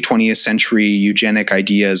early 20th century eugenic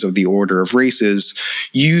ideas of the order of races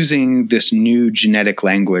using this new genetic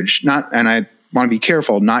language. And I want to be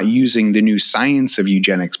careful not using the new science of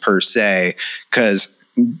eugenics per se, because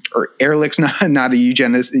Ehrlich's not a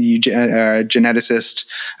geneticist.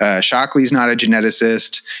 Shockley's not a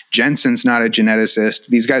geneticist. Jensen's not a geneticist.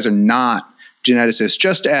 These guys are not geneticists,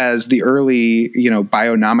 just as the early,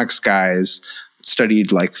 bionomics guys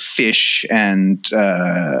studied like fish and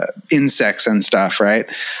insects and stuff, right?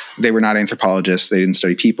 They were not anthropologists. They didn't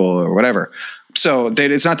study people or whatever. So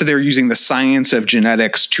it's not that they were using the science of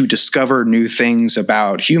genetics to discover new things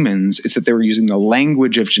about humans. It's that they were using the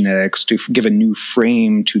language of genetics to give a new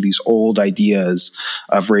frame to these old ideas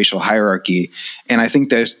of racial hierarchy. And I think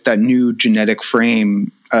that new genetic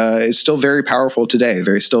frame is still very powerful today,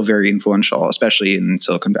 still very influential, especially in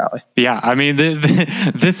Silicon Valley. Yeah, I mean,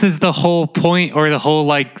 this is the whole point, or the whole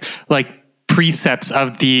like precepts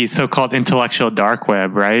of the so-called intellectual dark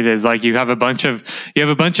web, right? Is like you have a bunch of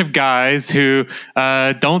guys who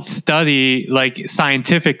don't study like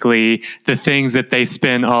scientifically the things that they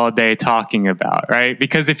spend all day talking about, right?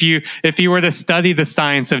 Because if you were to study the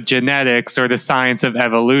science of genetics or the science of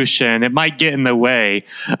evolution, it might get in the way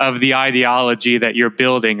of the ideology that you're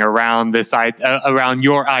building around around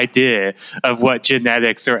your idea of what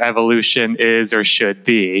genetics or evolution is or should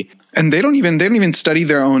be. And they don't even study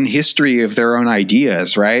their own history of their own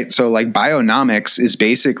ideas, right? So like bionomics is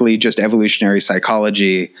basically just evolutionary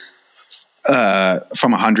psychology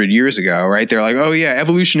from 100 years ago, right? They're like, oh yeah,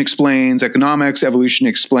 evolution explains economics, evolution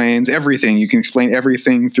explains everything. You can explain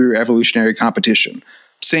everything through evolutionary competition.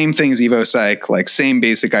 Same thing as EvoPsych, like same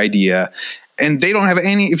basic idea. And they don't have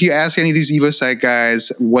if you ask any of these EvoPsych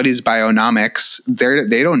guys, what is bionomics?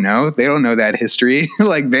 They don't know. They don't know that history.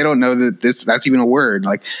 Like they don't know that that's even a word.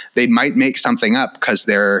 Like they might make something up because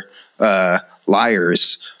they're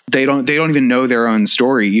liars. They don't even know their own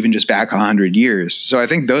story, even just back 100 years. So I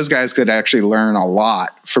think those guys could actually learn a lot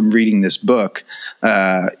from reading this book,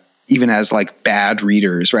 even as like bad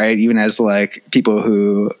readers, right? Even as like people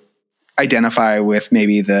who identify with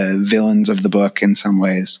maybe the villains of the book in some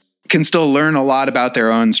ways. Can still learn a lot about their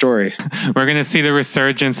own story. We're going to see the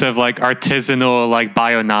resurgence of like artisanal like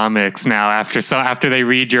bionomics now after they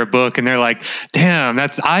read your book and they're like, damn,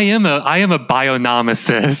 I am a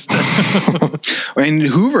bionomicist. And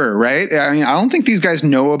Hoover, right? I mean, I don't think these guys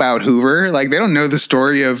know about Hoover. Like they don't know the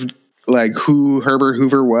story of like who Herbert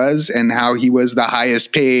Hoover was and how he was the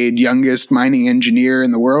highest paid, youngest mining engineer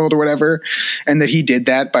in the world or whatever. And that he did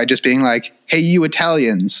that by just being like, hey, you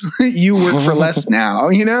Italians, you work for less now,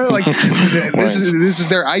 like this is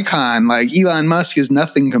their icon. Like Elon Musk is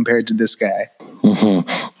nothing compared to this guy.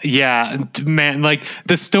 Mm-hmm. Yeah, man, like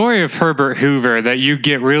the story of Herbert Hoover that you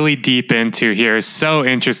get really deep into here is so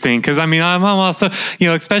interesting because I mean, I'm also,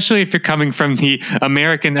 especially if you're coming from the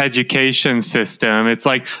American education system, it's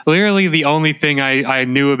like literally the only thing I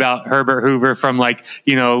knew about Herbert Hoover from like,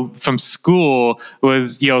 from school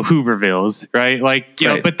was, Hoovervilles, right? Like,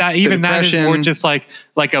 right. But that is more just like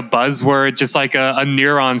a buzzword, just like a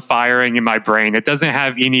neuron firing in my brain. It doesn't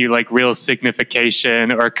have any like real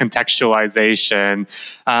signification or contextualization.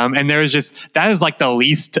 And that is like the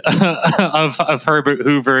least of Herbert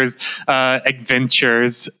Hoover's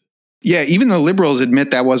adventures. Yeah, even the liberals admit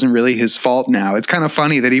that wasn't really his fault now. It's kind of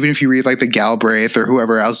funny that even if you read like the Galbraith or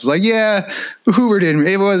whoever else is like, yeah, Hoover didn't,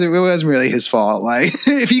 it wasn't really his fault. Like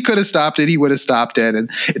if he could have stopped it, he would have stopped it. And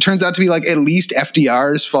it turns out to be like at least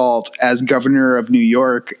FDR's fault as governor of New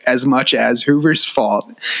York as much as Hoover's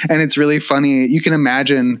fault. And it's really funny. You can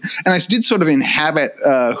imagine, and I did sort of inhabit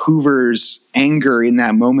Hoover's anger in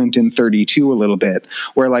that moment in 32 a little bit,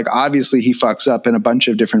 where like obviously he fucks up in a bunch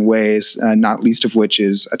of different ways, not least of which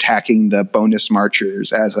is attacking the bonus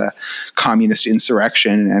marchers as a communist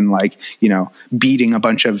insurrection and like, beating a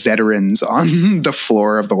bunch of veterans on the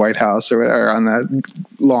floor of the White House or on the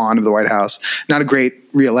lawn of the White House. Not a great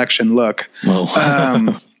re-election look.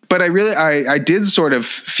 But I did sort of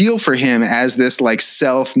feel for him as this like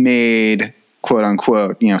self-made, quote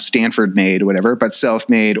unquote, Stanford made, whatever, but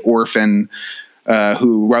self-made orphan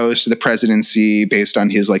who rose to the presidency based on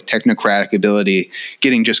his like technocratic ability,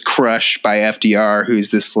 getting just crushed by FDR, who's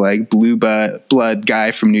this like blue blood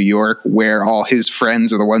guy from New York, where all his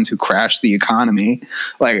friends are the ones who crashed the economy.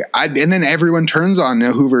 And then everyone turns on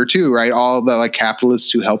Hoover too, right? All the like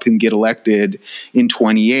capitalists who help him get elected in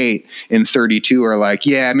 28 and 32 are like,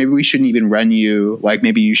 yeah, maybe we shouldn't even run you. Like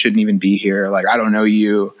maybe you shouldn't even be here. Like, I don't know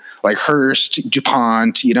you. Like Hearst,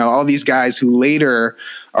 DuPont, all these guys who later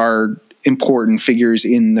are important figures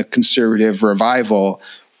in the conservative revival,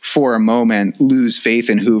 for a moment lose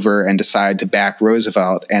faith in Hoover and decide to back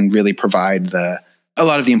Roosevelt and really provide a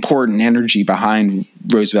lot of the important energy behind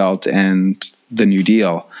Roosevelt and the New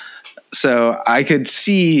Deal. So I could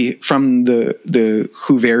see from the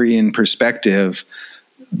Hooverian perspective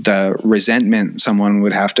the resentment someone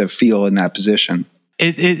would have to feel in that position.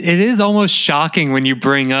 It is almost shocking when you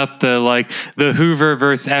bring up the Hoover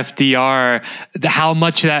versus FDR, how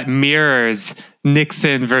much that mirrors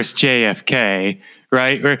Nixon versus JFK,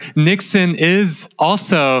 right? Where Nixon is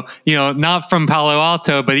also, not from Palo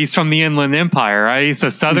Alto, but he's from the Inland Empire, right? He's a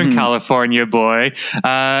Southern California boy,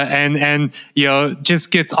 and just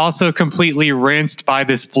gets also completely rinsed by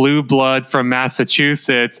this blue blood from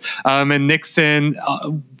Massachusetts. And Nixon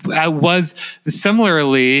was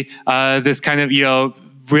similarly this kind of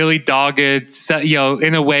really dogged,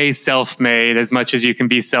 in a way self-made, as much as you can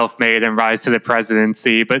be self-made and rise to the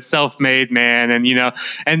presidency, but self-made man. And,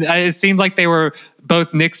 and it seemed like they were,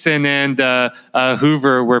 both Nixon and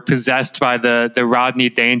Hoover were possessed by the Rodney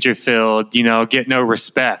Dangerfield, get no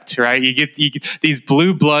respect, right? You get these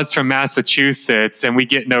blue bloods from Massachusetts and we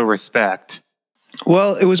get no respect.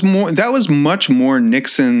 Well, that was much more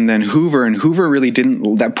Nixon than Hoover, and Hoover really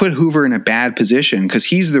that put Hoover in a bad position because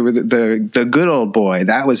he's the good old boy.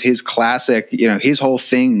 That was his classic, his whole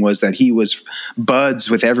thing was that he was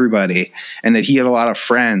buds with everybody and that he had a lot of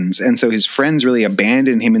friends. And so his friends really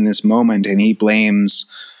abandoned him in this moment, and he blames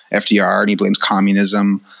FDR and he blames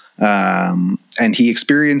communism. And he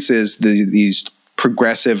experiences these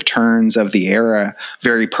progressive turns of the era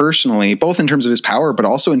very personally, both in terms of his power, but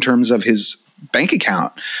also in terms of his bank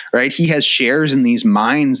account, right? He has shares in these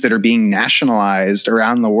mines that are being nationalized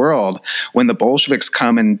around the world. When the Bolsheviks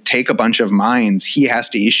come and take a bunch of mines, he has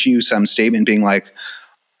to issue some statement being like,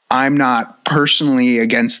 I'm not personally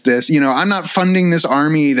against this. I'm not funding this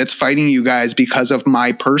army that's fighting you guys because of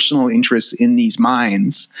my personal interests in these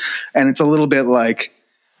mines. And it's a little bit like,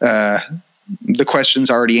 the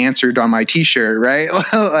question's already answered on my t-shirt, right?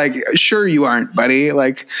 Like, sure you aren't, buddy.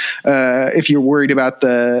 Like, if you're worried about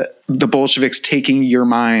the Bolsheviks taking your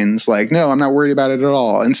mines, like, no, I'm not worried about it at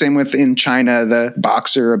all. And same with in China, the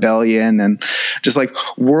Boxer Rebellion, and just like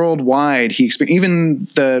worldwide, even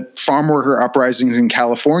the farm worker uprisings in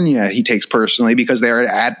California, he takes personally because they're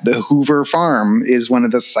at the Hoover farm is one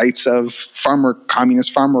of the sites of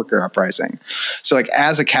communist farm worker uprising. So like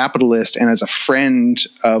as a capitalist and as a friend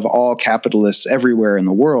of all capitalists everywhere in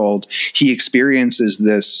the world, he experiences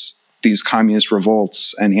these communist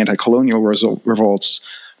revolts and anti-colonial revolts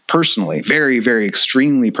personally, very, very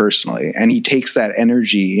extremely personally. And he takes that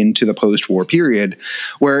energy into the post-war period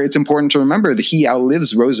where it's important to remember that he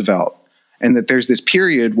outlives Roosevelt and that there's this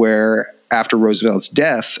period where after Roosevelt's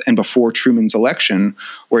death and before Truman's election,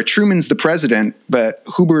 where Truman's the president, but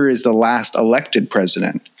Hoover is the last elected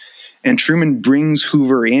president. And Truman brings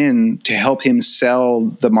Hoover in to help him sell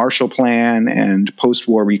the Marshall Plan and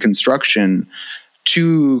post-war Reconstruction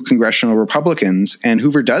to congressional Republicans. And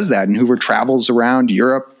Hoover does that. And Hoover travels around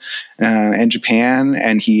Europe and Japan,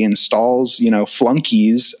 and he installs,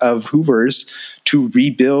 flunkies of Hoovers to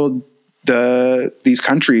rebuild these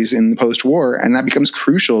countries in the post-war. And that becomes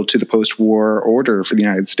crucial to the post-war order for the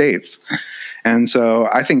United States. And so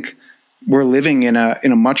I think we're living in a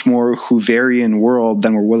much more Hooverian world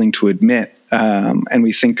than we're willing to admit. And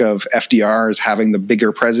we think of FDR as having the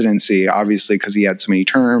bigger presidency, obviously, because he had so many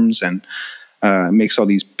terms and makes all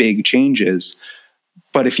these big changes.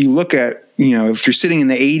 But if you look at, if you're sitting in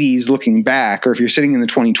the 80s looking back, or if you're sitting in the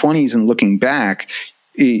 2020s and looking back,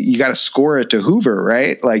 you got to score it to Hoover,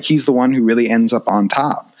 right? Like he's the one who really ends up on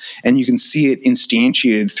top. And you can see it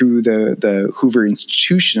instantiated through the Hoover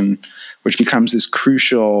institution, which becomes this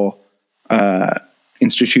crucial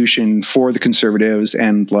institution for the conservatives.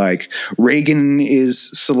 And like Reagan is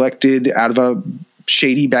selected out of a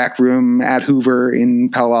shady back room at Hoover in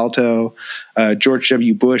Palo Alto. George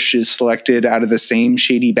W. Bush is selected out of the same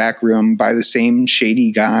shady back room by the same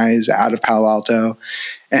shady guys out of Palo Alto.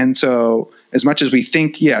 And so as much as we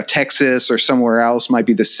think, Texas or somewhere else might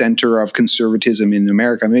be the center of conservatism in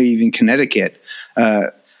America, maybe even Connecticut,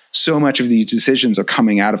 so much of these decisions are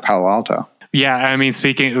coming out of Palo Alto. Yeah, I mean,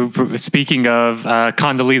 speaking of,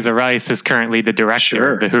 Condoleezza Rice is currently the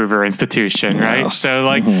director of the Hoover Institution, right? So,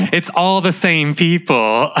 it's all the same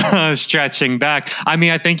people stretching back. I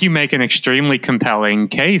mean, I think you make an extremely compelling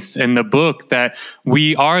case in the book that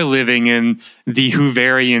we are living in the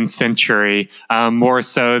Hooverian century, more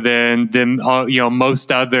so than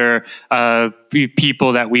most other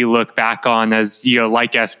people that we look back on as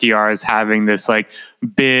like FDR as having this like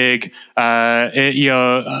big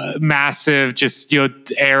massive just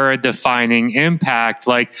era defining impact.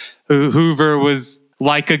 Like Hoover was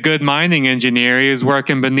like a good mining engineer, he was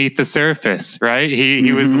working beneath the surface, right?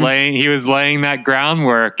 He was laying that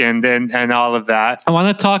groundwork and all of that. I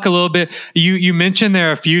want to talk a little bit. You mentioned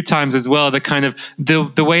there a few times as well the kind of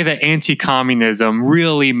the way that anti-communism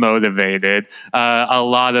really motivated a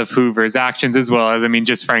lot of Hoover's actions, as well as, I mean,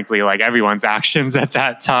 just frankly, like everyone's actions at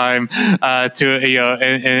that time, in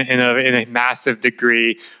a massive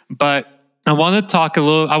degree. But I want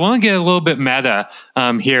to get a little bit meta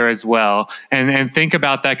here as well, and think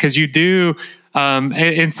about that, because you do,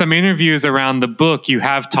 in some interviews around the book, you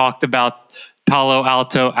have talked about Palo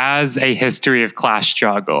Alto as a history of class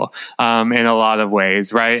struggle in a lot of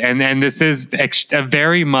ways, right? And this is a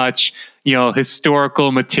very much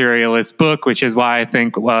historical materialist book, which is why I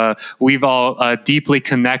think we've all deeply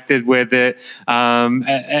connected with it.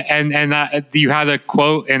 And you had a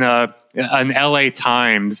quote in an LA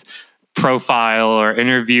Times profile or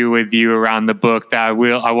interview with you around the book that I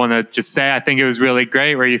want to just say, I think it was really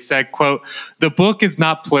great, where you said, quote, "The book is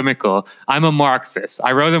not polemical. I'm a Marxist.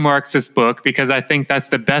 I wrote a Marxist book because I think that's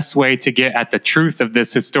the best way to get at the truth of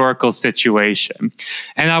this historical situation."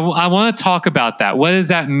 And I want to talk about that. What does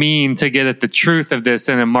that mean to get at the truth of this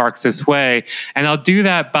in a Marxist way? And I'll do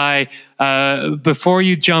that by before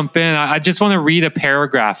you jump in, I just want to read a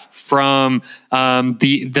paragraph from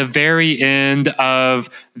the very end of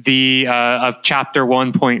chapter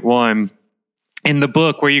 1.1 in the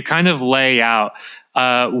book, where you kind of lay out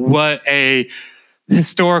what a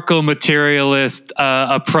historical materialist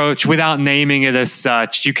approach, without naming it as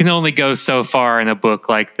such. You can only go so far in a book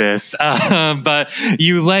like this, but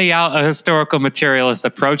you lay out a historical materialist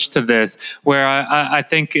approach to this, where I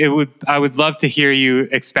think I would love to hear you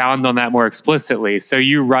expound on that more explicitly. So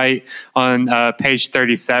you write on page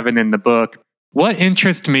 37 in the book, "What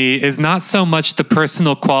interests me is not so much the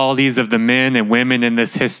personal qualities of the men and women in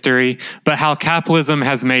this history, but how capitalism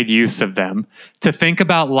has made use of them. To think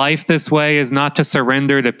about life this way is not to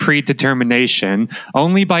surrender to predetermination.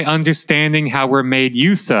 Only by understanding how we're made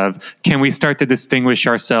use of can we start to distinguish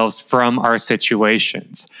ourselves from our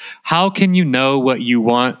situations. How can you know what you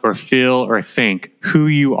want or feel or think, who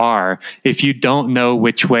you are, if you don't know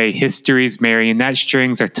which way history's marionette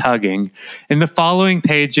strings are tugging? In the following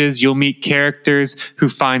pages, you'll meet characters who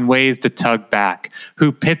find ways to tug back,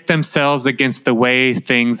 who pit themselves against the way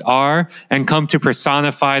things are and come to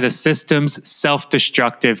personify the system's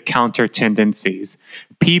self-destructive counter-tendencies.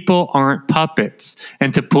 People aren't puppets,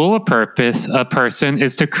 and to pull a person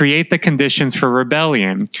is to create the conditions for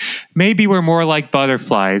rebellion. Maybe we're more like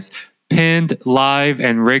butterflies, pinned live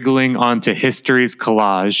and wriggling onto history's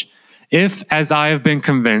collage. If, as I have been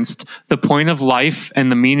convinced, the point of life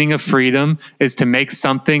and the meaning of freedom is to make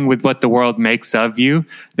something with what the world makes of you,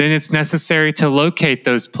 then it's necessary to locate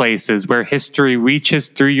those places where history reaches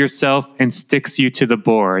through yourself and sticks you to the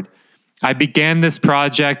board. I began this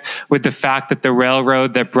project with the fact that the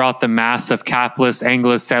railroad that brought the mass of capitalist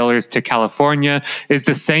Anglo settlers to California is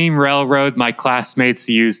the same railroad my classmates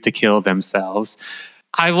used to kill themselves."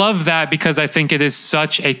 I love that, because I think it is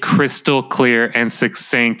such a crystal clear and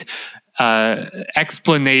succinct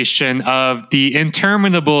explanation of the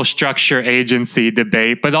interminable structure agency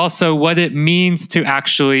debate, but also what it means to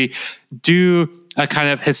actually do a kind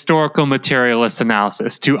of historical materialist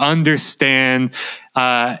analysis, to understand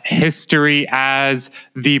history as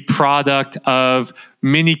the product of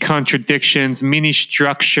many contradictions, many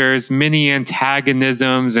structures, many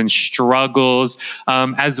antagonisms and struggles,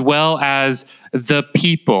 as well as the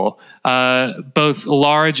people, both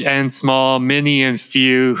large and small, many and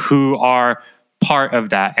few, who are part of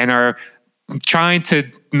that and are trying to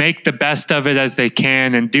make the best of it as they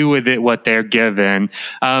can and do with it what they're given.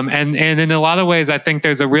 And in a lot of ways, I think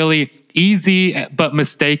there's a really easy but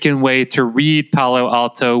mistaken way to read Palo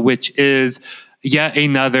Alto, which is yet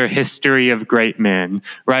another history of great men,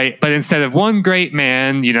 right? But instead of one great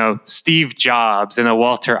man, Steve Jobs in a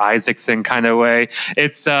Walter Isaacson kind of way,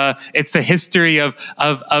 it's a history of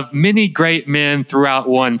many great men throughout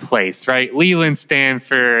one place, right? Leland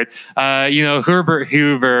Stanford, Herbert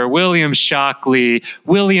Hoover, William Shockley,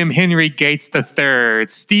 William Henry Gates III,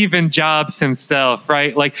 Stephen Jobs himself,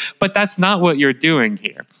 right? But that's not what you're doing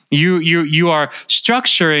here. You are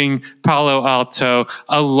structuring Palo Alto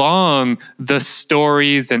along the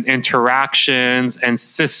stories and interactions and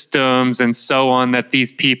systems and so on that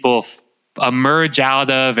these people emerge out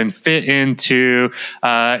of and fit into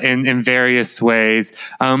in various ways,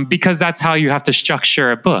 because that's how you have to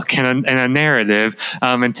structure a book and a narrative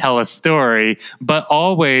and tell a story, but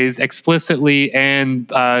always explicitly and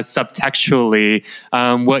subtextually.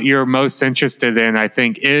 What you're most interested in, I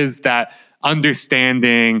think, is that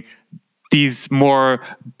understanding these more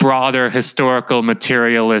broader historical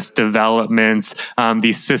materialist developments,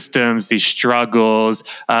 these systems, these struggles,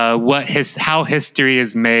 how history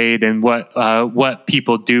is made, and what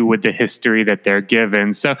people do with the history that they're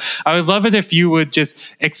given. So I would love it if you would just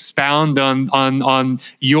expound on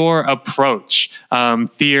your approach,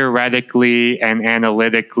 theoretically and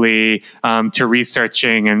analytically, to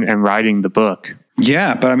researching and writing the book.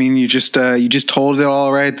 Yeah, but I mean, you just told it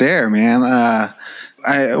all right there, man.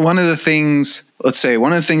 One of the things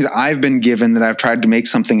I've been given that I've tried to make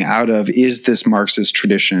something out of is this Marxist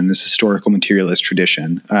tradition, this historical materialist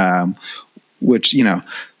tradition, which,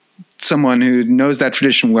 someone who knows that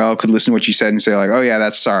tradition well could listen to what you said and say like, oh yeah,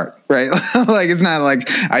 that's Sartre, right? Like, it's not like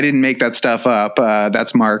I didn't make that stuff up.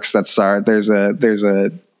 That's Marx, that's Sartre. There's a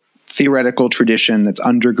theoretical tradition that's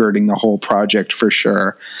undergirding the whole project for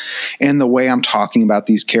sure. And the way I'm talking about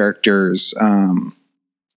these characters,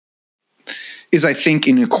 is I think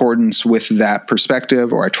in accordance with that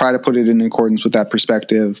perspective, or I try to put it in accordance with that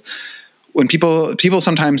perspective. When people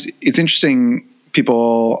sometimes, it's interesting,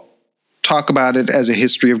 people talk about it as a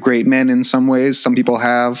history of great men in some ways. Some people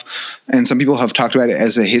have, and some people have talked about it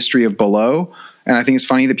as a history of below. And I think it's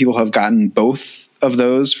funny that people have gotten both of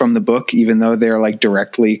those from the book, even though they're like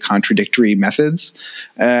directly contradictory methods.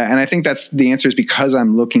 And I think that's the answer is because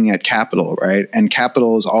I'm looking at capital, right? And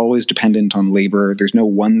capital is always dependent on labor. There's no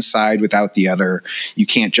one side without the other. You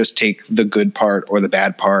can't just take the good part or the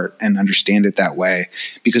bad part and understand it that way,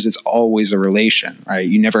 because it's always a relation, right?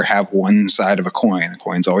 You never have one side of a coin. A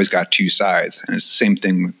coin's always got two sides. And it's the same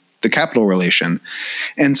thing with the capital relation.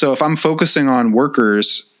 And so if I'm focusing on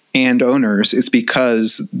workers and owners, it's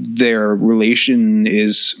because their relation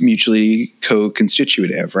is mutually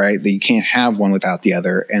co-constitutive, right? That you can't have one without the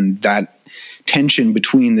other. And that tension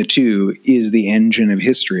between the two is the engine of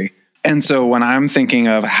history. And so when I'm thinking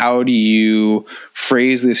of how do you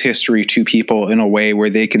phrase this history to people in a way where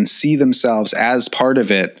they can see themselves as part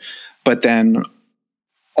of it, but then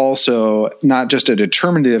also not just a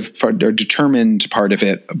determinative part or determined part of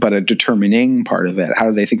it, but a determining part of it. How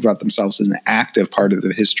do they think about themselves as an active part of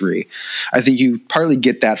the history? I think you partly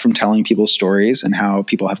get that from telling people stories and how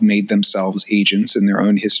people have made themselves agents in their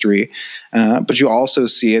own history. But you also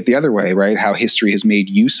see it the other way, right? How history has made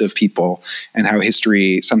use of people and how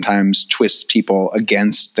history sometimes twists people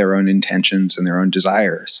against their own intentions and their own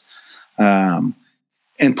desires. And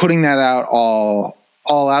putting that out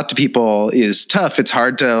all out to people is tough. It's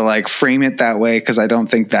hard to like frame it that way because I don't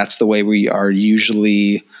think that's the way we are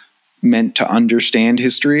usually meant to understand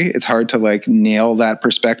history. It's hard to like nail that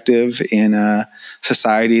perspective in a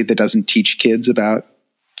society that doesn't teach kids about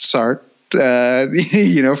Sartre,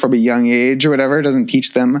 from a young age or whatever. It doesn't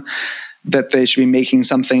teach them that they should be making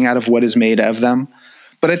something out of what is made of them.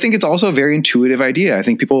 But I think it's also a very intuitive idea. I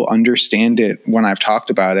think people understand it when I've talked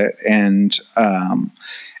about it. And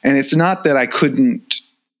it's not that I couldn't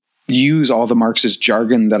use all the Marxist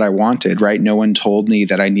jargon that I wanted, right? No one told me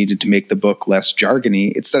that I needed to make the book less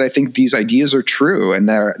jargony. It's that I think these ideas are true and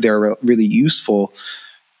they're really useful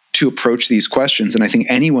to approach these questions. And I think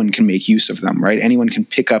anyone can make use of them, right? Anyone can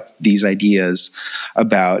pick up these ideas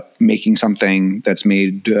about making something that's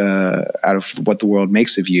made out of what the world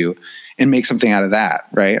makes of you and make something out of that,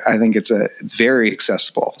 right? I think it's very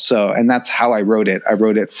accessible. So, and that's how I wrote it. I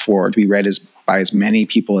wrote it to be read by as many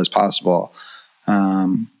people as possible,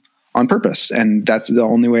 on purpose. And that's the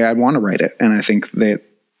only way I'd want to write it. And I think that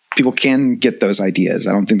people can get those ideas.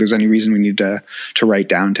 I don't think there's any reason we need to write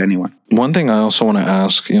down to anyone. One thing I also want to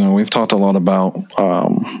ask, we've talked a lot about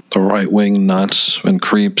the right-wing nuts and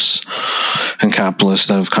creeps and capitalists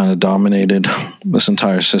that have kind of dominated this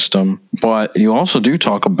entire system. But you also do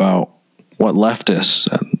talk about what leftists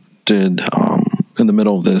did in the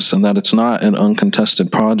middle of this, and that it's not an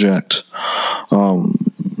uncontested project,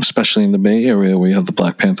 especially in the Bay Area where you have the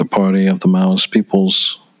Black Panther Party, you have the Maoist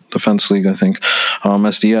People's Defense League, I think,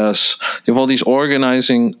 SDS. You have all these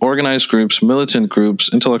organized groups, militant groups,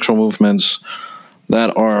 intellectual movements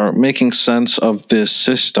that are making sense of this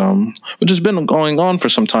system, which has been going on for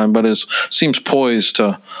some time, but seems poised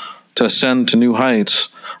to ascend to new heights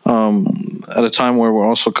at a time where we're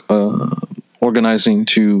also organizing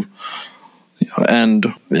to end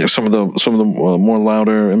some of the more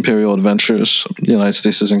louder imperial adventures the United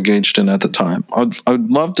States is engaged in at the time.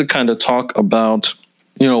 I'd love to kind of talk about,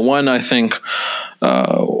 one, I think,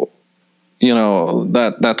 that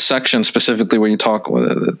section specifically where you talk,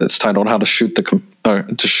 it's titled "How to Shoot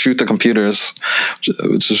the Computers,"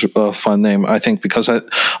 which is a fun name, I think, because a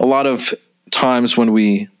lot of times when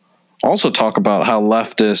we also talk about how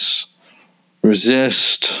leftists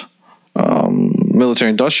resist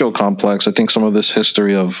military-industrial complex, I think some of this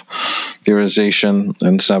history of theorization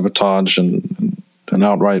and sabotage and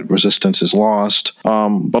outright resistance is lost.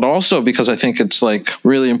 But also because I think it's like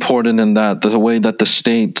really important in that the way that the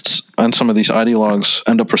states and some of these ideologues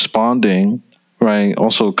end up responding, right,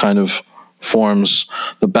 also kind of forms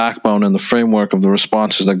the backbone and the framework of the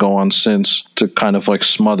responses that go on since, to kind of like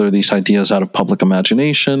smother these ideas out of public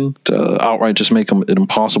imagination, to outright just make it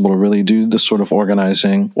impossible to really do this sort of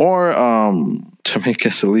organizing, or to make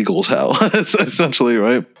it illegal as hell, essentially,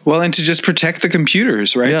 right? Well, and to just protect the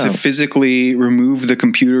computers, right? Yeah. To physically remove the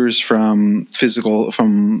computers from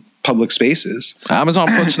public spaces. Amazon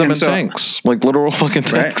puts them in tanks, like literal fucking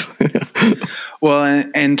tanks. Right? Well,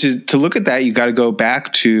 and to look at that, you got to go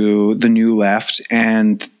back to the New Left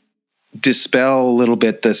and dispel a little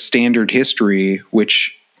bit the standard history,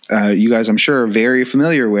 which you guys, I'm sure, are very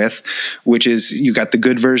familiar with, which is you got the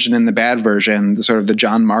good version and the bad version, the sort of the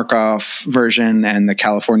John Markoff version and the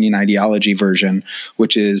Californian ideology version,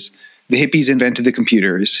 which is the hippies invented the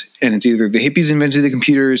computers. And it's either the hippies invented the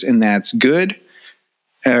computers and that's good,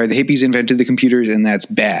 or the hippies invented the computers and that's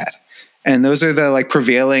bad. And those are the like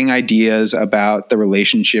prevailing ideas about the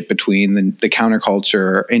relationship between the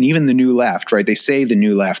counterculture and even the New Left, right? They say the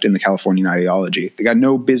New Left in the Californian ideology. They got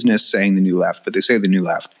no business saying the New Left, but they say the New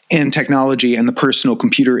Left. And technology and the personal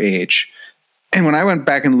computer age. And when I went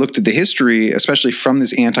back and looked at the history, especially from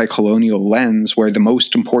this anti-colonial lens, where the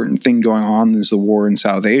most important thing going on is the war in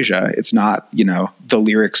South Asia, it's not, the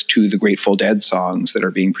lyrics to the Grateful Dead songs that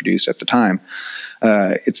are being produced at the time.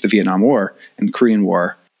 It's the Vietnam War and the Korean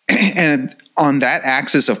War. And on that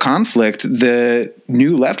axis of conflict, the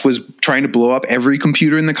New Left was trying to blow up every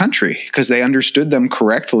computer in the country because they understood them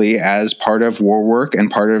correctly as part of war work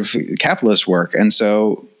and part of capitalist work. And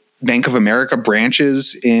so Bank of America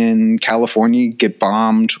branches in California get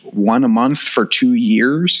bombed one a month for 2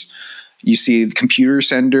 years. You see computer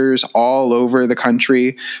centers all over the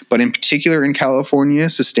country, but in particular in California,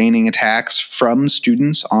 sustaining attacks from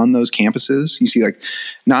students on those campuses. You see like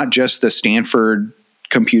not just the Stanford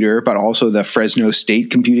computer, but also the Fresno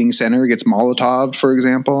State Computing Center gets Molotoved, for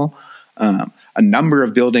example. A number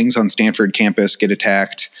of buildings on Stanford campus get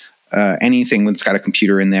attacked. Anything that's got a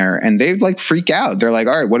computer in there, and they like freak out. They're like,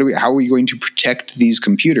 "All right, how are we going to protect these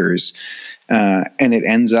computers?" And it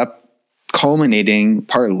ends up culminating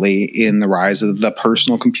partly in the rise of the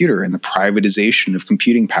personal computer and the privatization of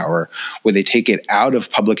computing power, where they take it out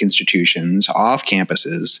of public institutions, off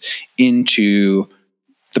campuses, into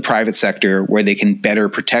the private sector where they can better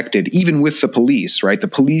protect it, even with the police, right? The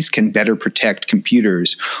police can better protect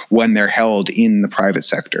computers when they're held in the private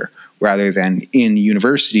sector rather than in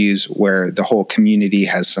universities where the whole community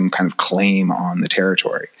has some kind of claim on the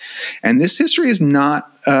territory. And this history is not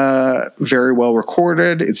very well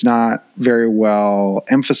recorded. It's not very well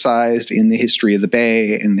emphasized in the history of the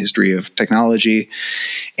Bay, in the history of technology.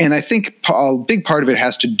 And I think a big part of it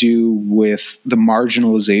has to do with the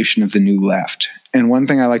marginalization of the New Left. And one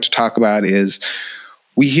thing I like to talk about is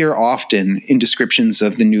we hear often in descriptions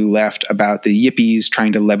of the New Left about the yippies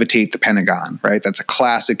trying to levitate the Pentagon, right? That's a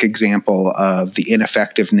classic example of the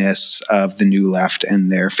ineffectiveness of the New Left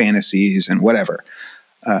and their fantasies and whatever.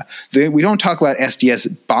 We don't talk about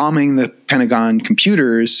SDS bombing the Pentagon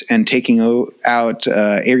computers and taking out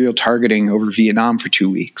aerial targeting over Vietnam for 2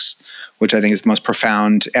 weeks, which I think is the most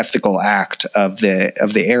profound ethical act of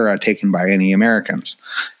the era taken by any Americans.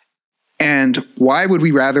 And why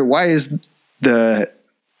is the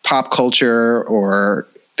pop culture or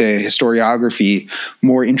the historiography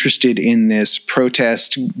more interested in this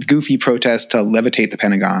goofy protest to levitate the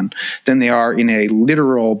Pentagon than they are in a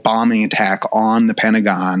literal bombing attack on the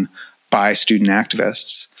Pentagon by student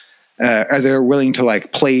activists? Are they willing to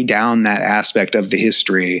like play down that aspect of the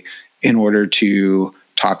history in order to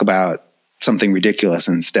talk about something ridiculous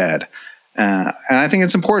instead? And I think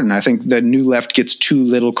it's important. I think the New Left gets too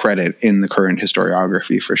little credit in the current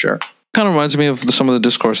historiography, for sure. Kind of reminds me of some of the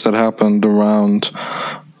discourse that happened around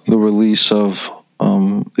the release of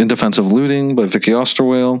In Defense of Looting by Vicky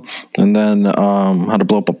Osterwhale, and then How to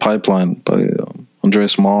Blow Up a Pipeline by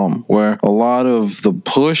Andreas Malm, where a lot of the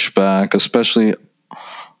pushback, especially,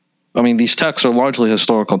 I mean, these texts are largely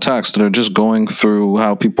historical texts that are just going through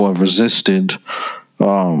how people have resisted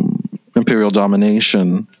imperial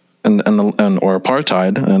domination and or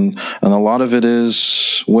apartheid, and a lot of it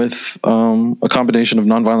is with a combination of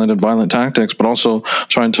nonviolent and violent tactics, but also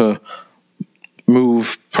trying to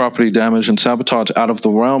move property damage and sabotage out of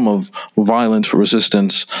the realm of violent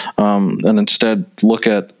resistance, and instead look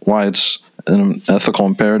at why it's an ethical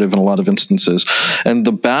imperative in a lot of instances. And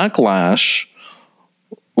the backlash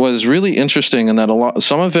was really interesting in that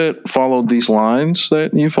some of it followed these lines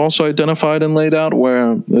that you've also identified and laid out,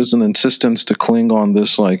 where there's an insistence to cling on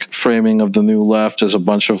this like framing of the New Left as a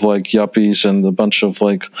bunch of like yuppies and a bunch of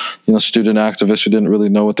like, you know, student activists who didn't really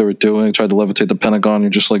know what they were doing, tried to levitate the Pentagon, who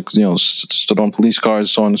just like, you know, stood on police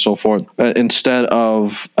cars, so on and so forth. Instead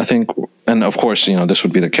of, I think, and of course, you know, this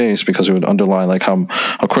would be the case because it would underlie like how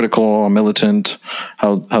critical or militant,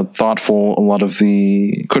 how thoughtful a lot of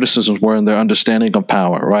the criticisms were in their understanding of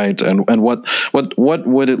power, right? And what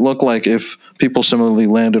would it look like if people similarly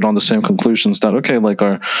landed on the same conclusions that, okay, like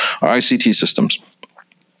our ICT systems,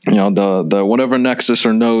 you know, the whatever nexus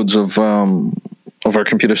or nodes of our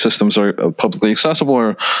computer systems are publicly accessible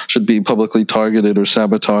or should be publicly targeted or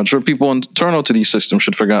sabotaged, or people internal to these systems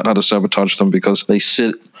should figure out how to sabotage them because they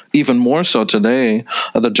sit even more so today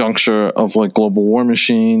at the juncture of like global war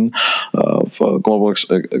machine, of global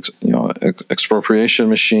expropriation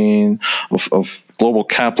machine, of global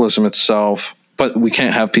capitalism itself. But we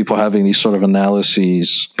can't have people having these sort of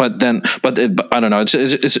analyses. I don't know.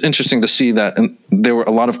 It's interesting to see that, and there were a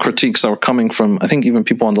lot of critiques that were coming from, I think, even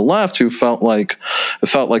people on the left who felt like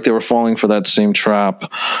they were falling for that same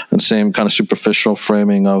trap and same kind of superficial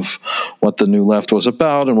framing of what the New Left was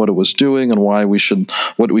about and what it was doing and what we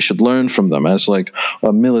should learn from them as like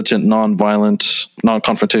a militant, non-violent,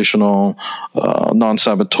 non-confrontational,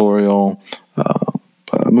 non-sabotorial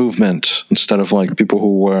movement, instead of like people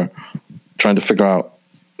who were trying to figure out,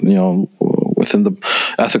 you know, within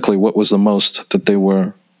ethically what was the most that they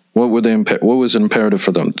were, what was imperative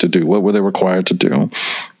for them to do, what were they required to do,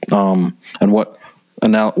 and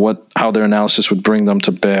how their analysis would bring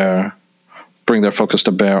their focus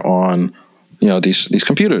to bear on, you know, these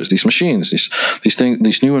computers, these machines, these things,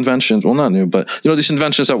 these new inventions. Well, not new, but you know, these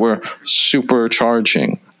inventions that were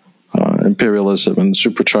supercharging imperialism and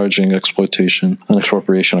supercharging exploitation and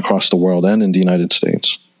expropriation across the world and in the United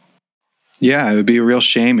States. Yeah, it would be a real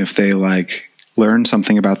shame if they like learned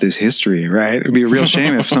something about this history, right? It would be a real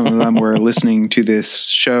shame if some of them were listening to this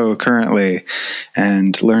show currently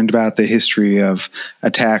and learned about the history of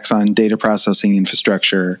attacks on data processing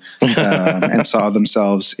infrastructure and saw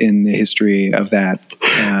themselves in the history of that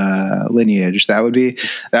lineage. That would be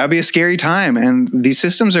a scary time. And these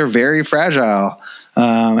systems are very fragile,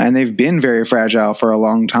 and they've been very fragile for a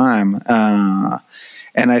long time.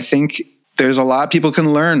 And I think there's a lot people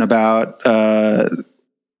can learn about the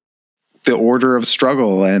order of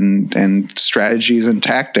struggle and strategies and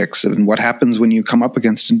tactics and what happens when you come up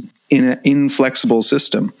against an inflexible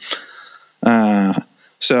system.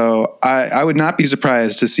 So I would not be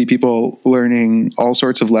surprised to see people learning all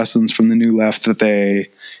sorts of lessons from the New Left that they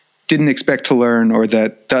didn't expect to learn, or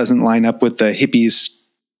that doesn't line up with the hippies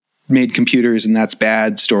made computers and that's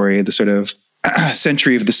bad story, the sort of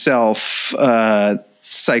century of the self,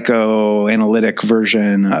 psychoanalytic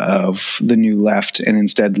version of the New Left, and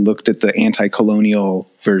instead looked at the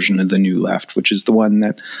anti-colonial version of the New Left, which is the one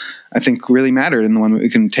that I think really mattered and the one that we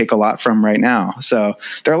can take a lot from right now. So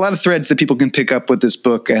there are a lot of threads that people can pick up with this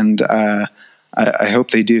book, and I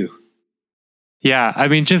hope they do. Yeah, I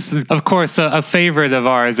mean, just, of course, a favorite of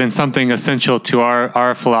ours and something essential to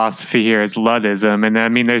our philosophy here is Luddism. And I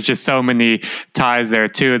mean, there's just so many ties there,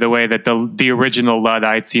 too. The way that the original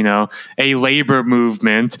Luddites, you know, a labor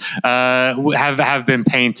movement, have been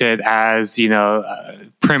painted as, you know,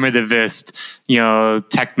 primitivist, you know,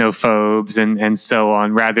 technophobes and so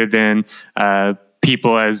on, rather than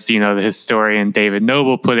people, as you know, the historian David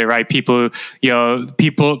Noble put it, right? People,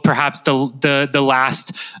 perhaps the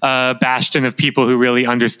last bastion of people who really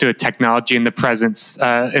understood technology in the present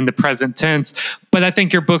tense. But I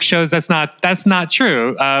think your book shows that's not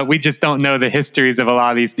true. We just don't know the histories of a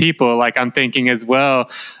lot of these people. Like, I'm thinking as well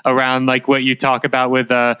around like what you talk about with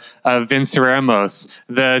Venceremos,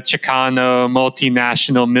 the Chicano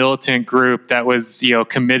multinational militant group that was, you know,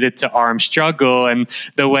 committed to armed struggle, and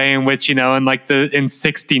the way in which, you know, in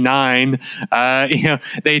 69, you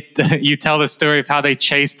tell the story of how they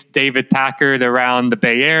chased David Packard around the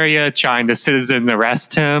Bay Area, trying to citizen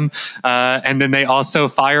arrest him, and then they also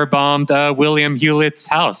firebombed William Hewlett's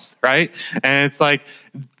house, right? And it's like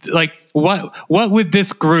what would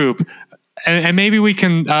this group, and maybe we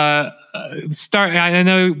can start. I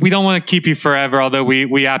know we don't want to keep you forever, although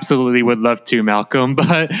we absolutely would love to, Malcolm,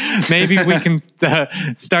 but maybe we can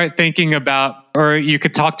start thinking about, or you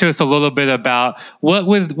could talk to us a little bit about what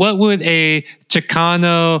would a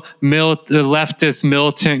Chicano leftist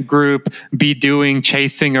militant group be doing,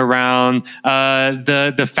 chasing around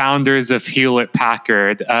the founders of Hewlett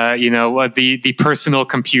Packard, the personal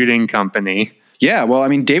computing company. Yeah, well, I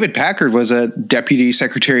mean, David Packard was a deputy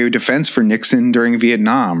secretary of defense for Nixon during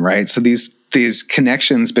Vietnam, right? So these these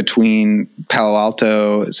connections between Palo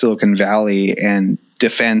Alto, Silicon Valley, and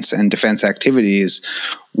defense activities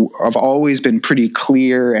have always been pretty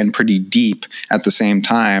clear and pretty deep at the same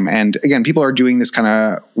time. And again, people are doing this kind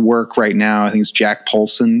of work right now. I think it's Jack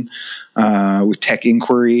Polson with Tech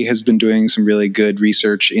Inquiry has been doing some really good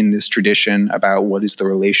research in this tradition about what is the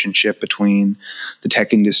relationship between the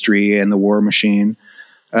tech industry and the war machine.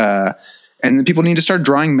 And then people need to start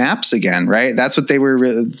drawing maps again, right? That's what they were.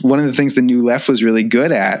 One of the things the New Left was really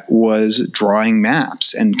good at was drawing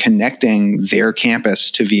maps and connecting their campus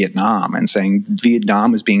to Vietnam and saying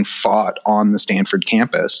Vietnam is being fought on the Stanford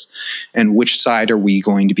campus, and which side are we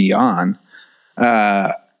going to be on?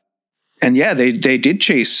 And yeah, they did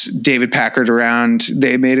chase David Packard around.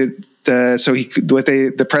 They made it.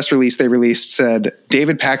 The press release they released said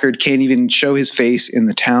David Packard can't even show his face in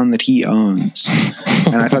the town that he owns,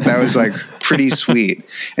 and I thought that was like pretty sweet.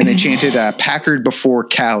 And they chanted Packard before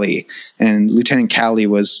Calley, and Lieutenant Calley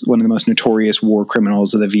was one of the most notorious war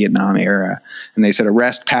criminals of the Vietnam era, and they said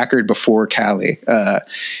arrest Packard before Calley.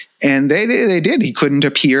 And they did. He couldn't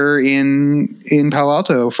appear in Palo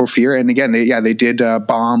Alto for fear. And again, they did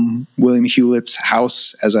bomb William Hewlett's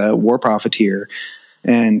house as a war profiteer.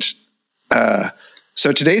 And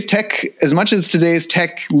so today's tech, as much as today's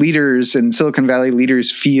tech leaders and Silicon Valley leaders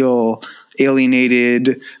feel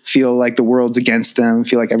alienated, feel like the world's against them,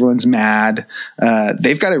 feel like everyone's mad,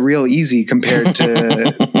 they've got it real easy compared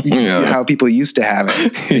to how people used to have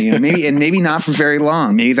it. Maybe not for very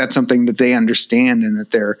long. Maybe that's something that they understand and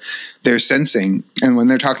that they're sensing. And when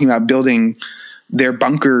they're talking about building their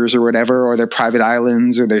bunkers or whatever, or their private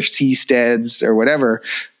islands or their seasteads or whatever,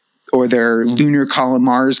 or their lunar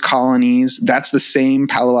Mars colonies, that's the same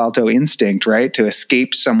Palo Alto instinct, right? To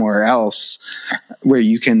escape somewhere else where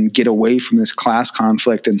you can get away from this class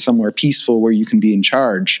conflict and somewhere peaceful where you can be in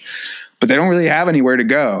charge. But they don't really have anywhere to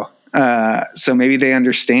go. So maybe they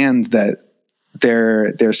understand that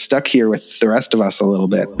they're stuck here with the rest of us a little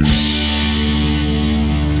bit.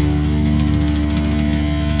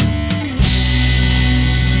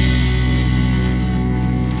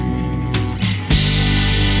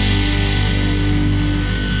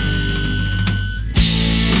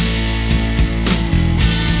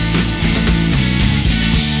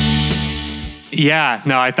 Yeah,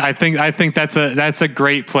 no, I think that's a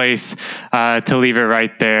great place to leave it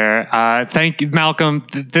right there. Thank you, Malcolm.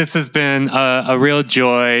 This has been a real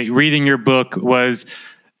joy. Reading your book was,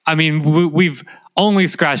 we've only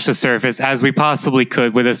scratched the surface as we possibly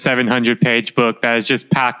could with a 700-page book that is just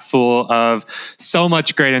packed full of so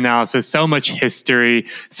much great analysis, so much history,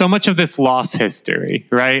 so much of this lost history,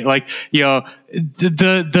 right? Like, there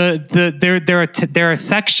are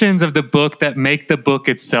sections of the book that make the book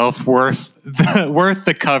itself worth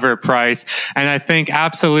the cover price. And I think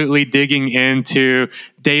absolutely digging into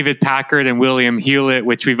David Packard and William Hewlett,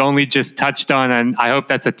 which we've only just touched on, and I hope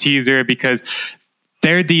that's a teaser because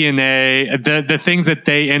their DNA, the things that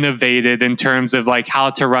they innovated in terms of like how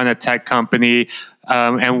to run a tech company,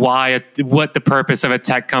 and what the purpose of a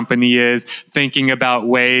tech company is, thinking about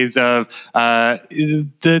ways of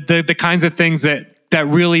the kinds of things that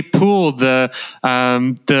really pull the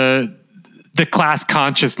class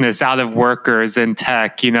consciousness out of workers in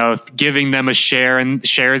tech, giving them a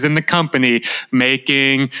shares in the company,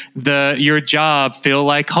 making your job feel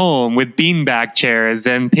like home with beanbag chairs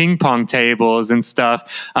and ping pong tables and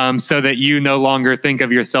stuff, so that you no longer think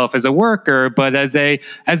of yourself as a worker, but as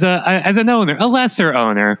an owner, a lesser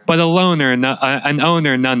owner, but an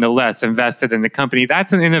owner nonetheless invested in the company.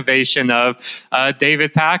 That's an innovation of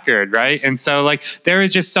David Packard, right? And so like there are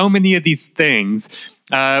just so many of these things.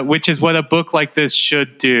 Which is what a book like this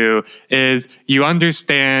should do, is you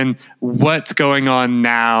understand what's going on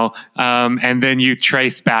now, and then you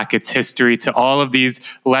trace back its history to all of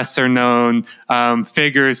these lesser known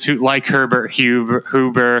figures who, like Herbert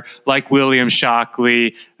Hoover, like William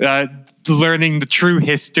Shockley, learning the true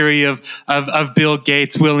history of Bill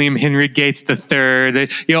Gates, William Henry Gates III,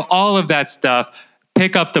 all of that stuff.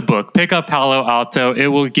 Pick up the book, pick up Palo Alto. It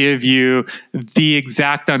will give you the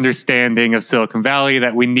exact understanding of Silicon Valley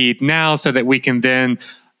that we need now so that we can then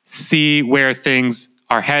see where things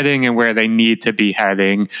are heading and where they need to be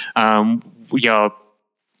heading, in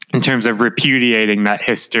terms of repudiating that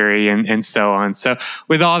history and so on. So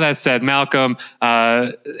with all that said, Malcolm,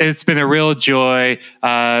 it's been a real joy.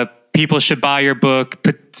 People should buy your book.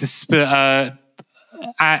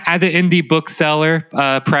 At an indie bookseller,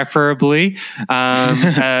 preferably.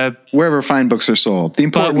 Wherever fine books are sold. The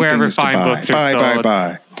important thing is to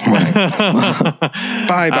buy.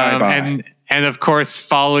 Buy. Buy. And of course,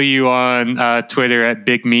 follow you on Twitter at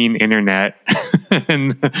Big Mean Internet.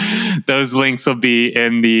 and those links will be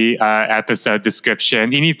in the episode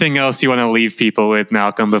description. Anything else you want to leave people with,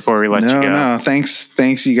 Malcolm, before we let you go? No, thanks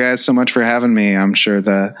you guys so much for having me. I'm sure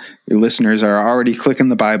the listeners are already clicking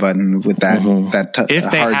the buy button with that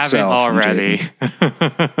if they hard haven't sell already.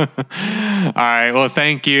 All right, well,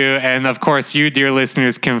 thank you. And of course, you, dear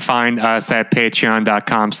listeners, can find us at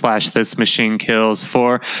patreon.com/thismachinekills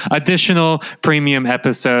for additional premium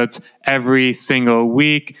episodes every single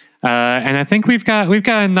week. And I think we've got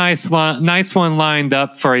a nice one lined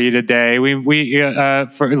up for you today. We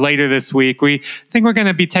for later this week, we think we're going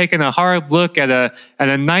to be taking a hard look at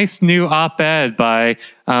a nice new op-ed by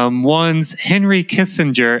one's Henry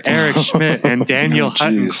Kissinger, Eric Schmidt, and Daniel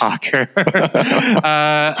Huttenhocker.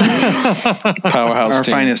 Powerhouse our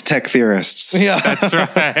team. finest tech theorists. Yeah, that's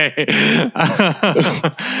right.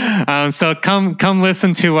 So come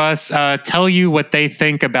listen to us tell you what they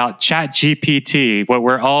think about ChatGPT, what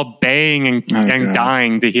we're all baying and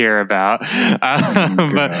dying to hear about.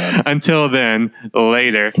 But until then,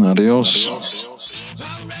 later. Adios. How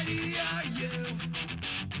ready are you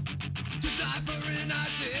to die for an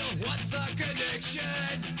ideal? What's the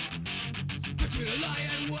connection between a lie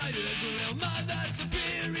and what is real? Mother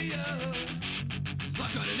superior.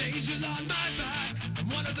 I've got an angel on my back. I'm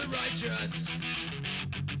one of the righteous,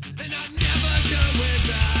 and I'm never going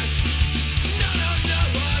back. No, I'm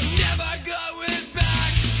never going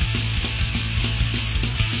back.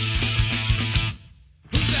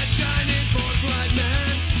 Who's that shining fork-like man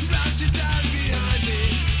crouching down behind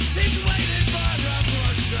me? He's waiting for a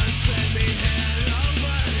push to send me head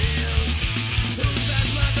over heels. Who's that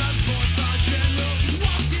leather sports car general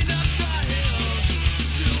walking up the hill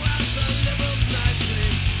to ask the liberals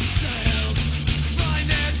nicely to help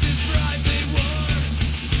finance this private war?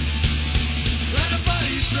 Let a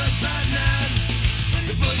buddy trust that man when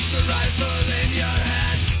you push the rifle in your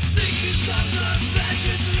hand. 60 songs of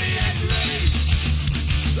pageantry and grace.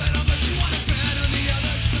 But how much you want to bet on the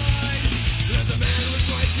other side? There's a man with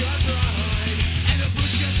twice your pride, and he'll put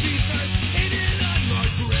your feet first in an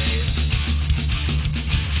unmarked grave.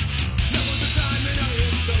 There was a time in our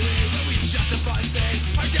history where we justify saying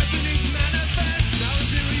our destinies manifest. Now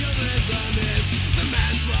imperialism is the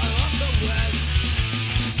manslaughter of the West.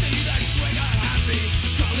 See that swing are happy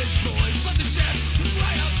college boys love the chance to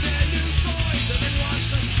try out their new toys and then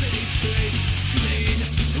wash the city streets clean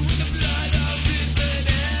with the blood of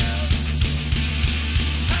infidels.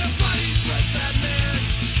 And a body trust that man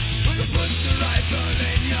when you push the rifle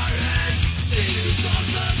in your hand. Sing two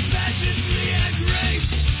songs of pageantry and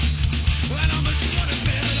grace. And how much you want to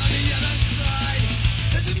bet on the other side?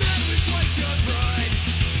 There's a man with twice your pride,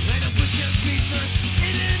 and he'll put your feet first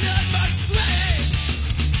in an unmarked grave.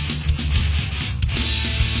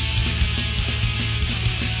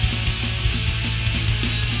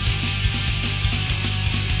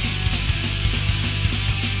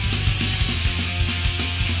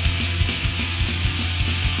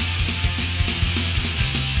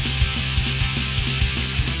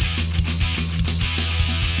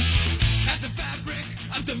 As the fabric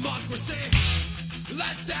of democracy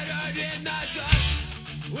lies scattered in the dust,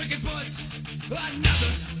 we can put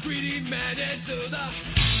another greedy man into the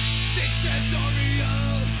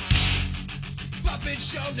dictatorial puppet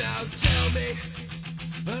show. Now tell me,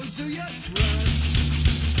 who do you trust?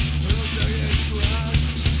 Who do you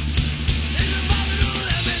trust? In the volatile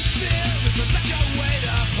hemisphere, we perpetuate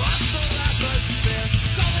a hostile atmosphere.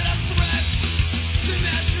 Call it a threat to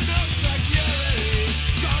national security.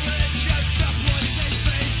 Call it just a poison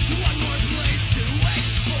face. One more place to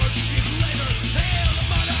export cheap labor. Hail the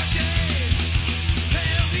monarchy.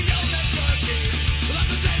 Hail the oligarchy. The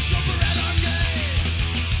potential for anarchy.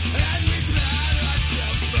 And we pat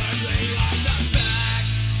ourselves firmly on the back.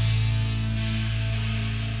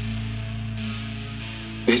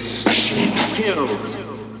 It's Machine Kill.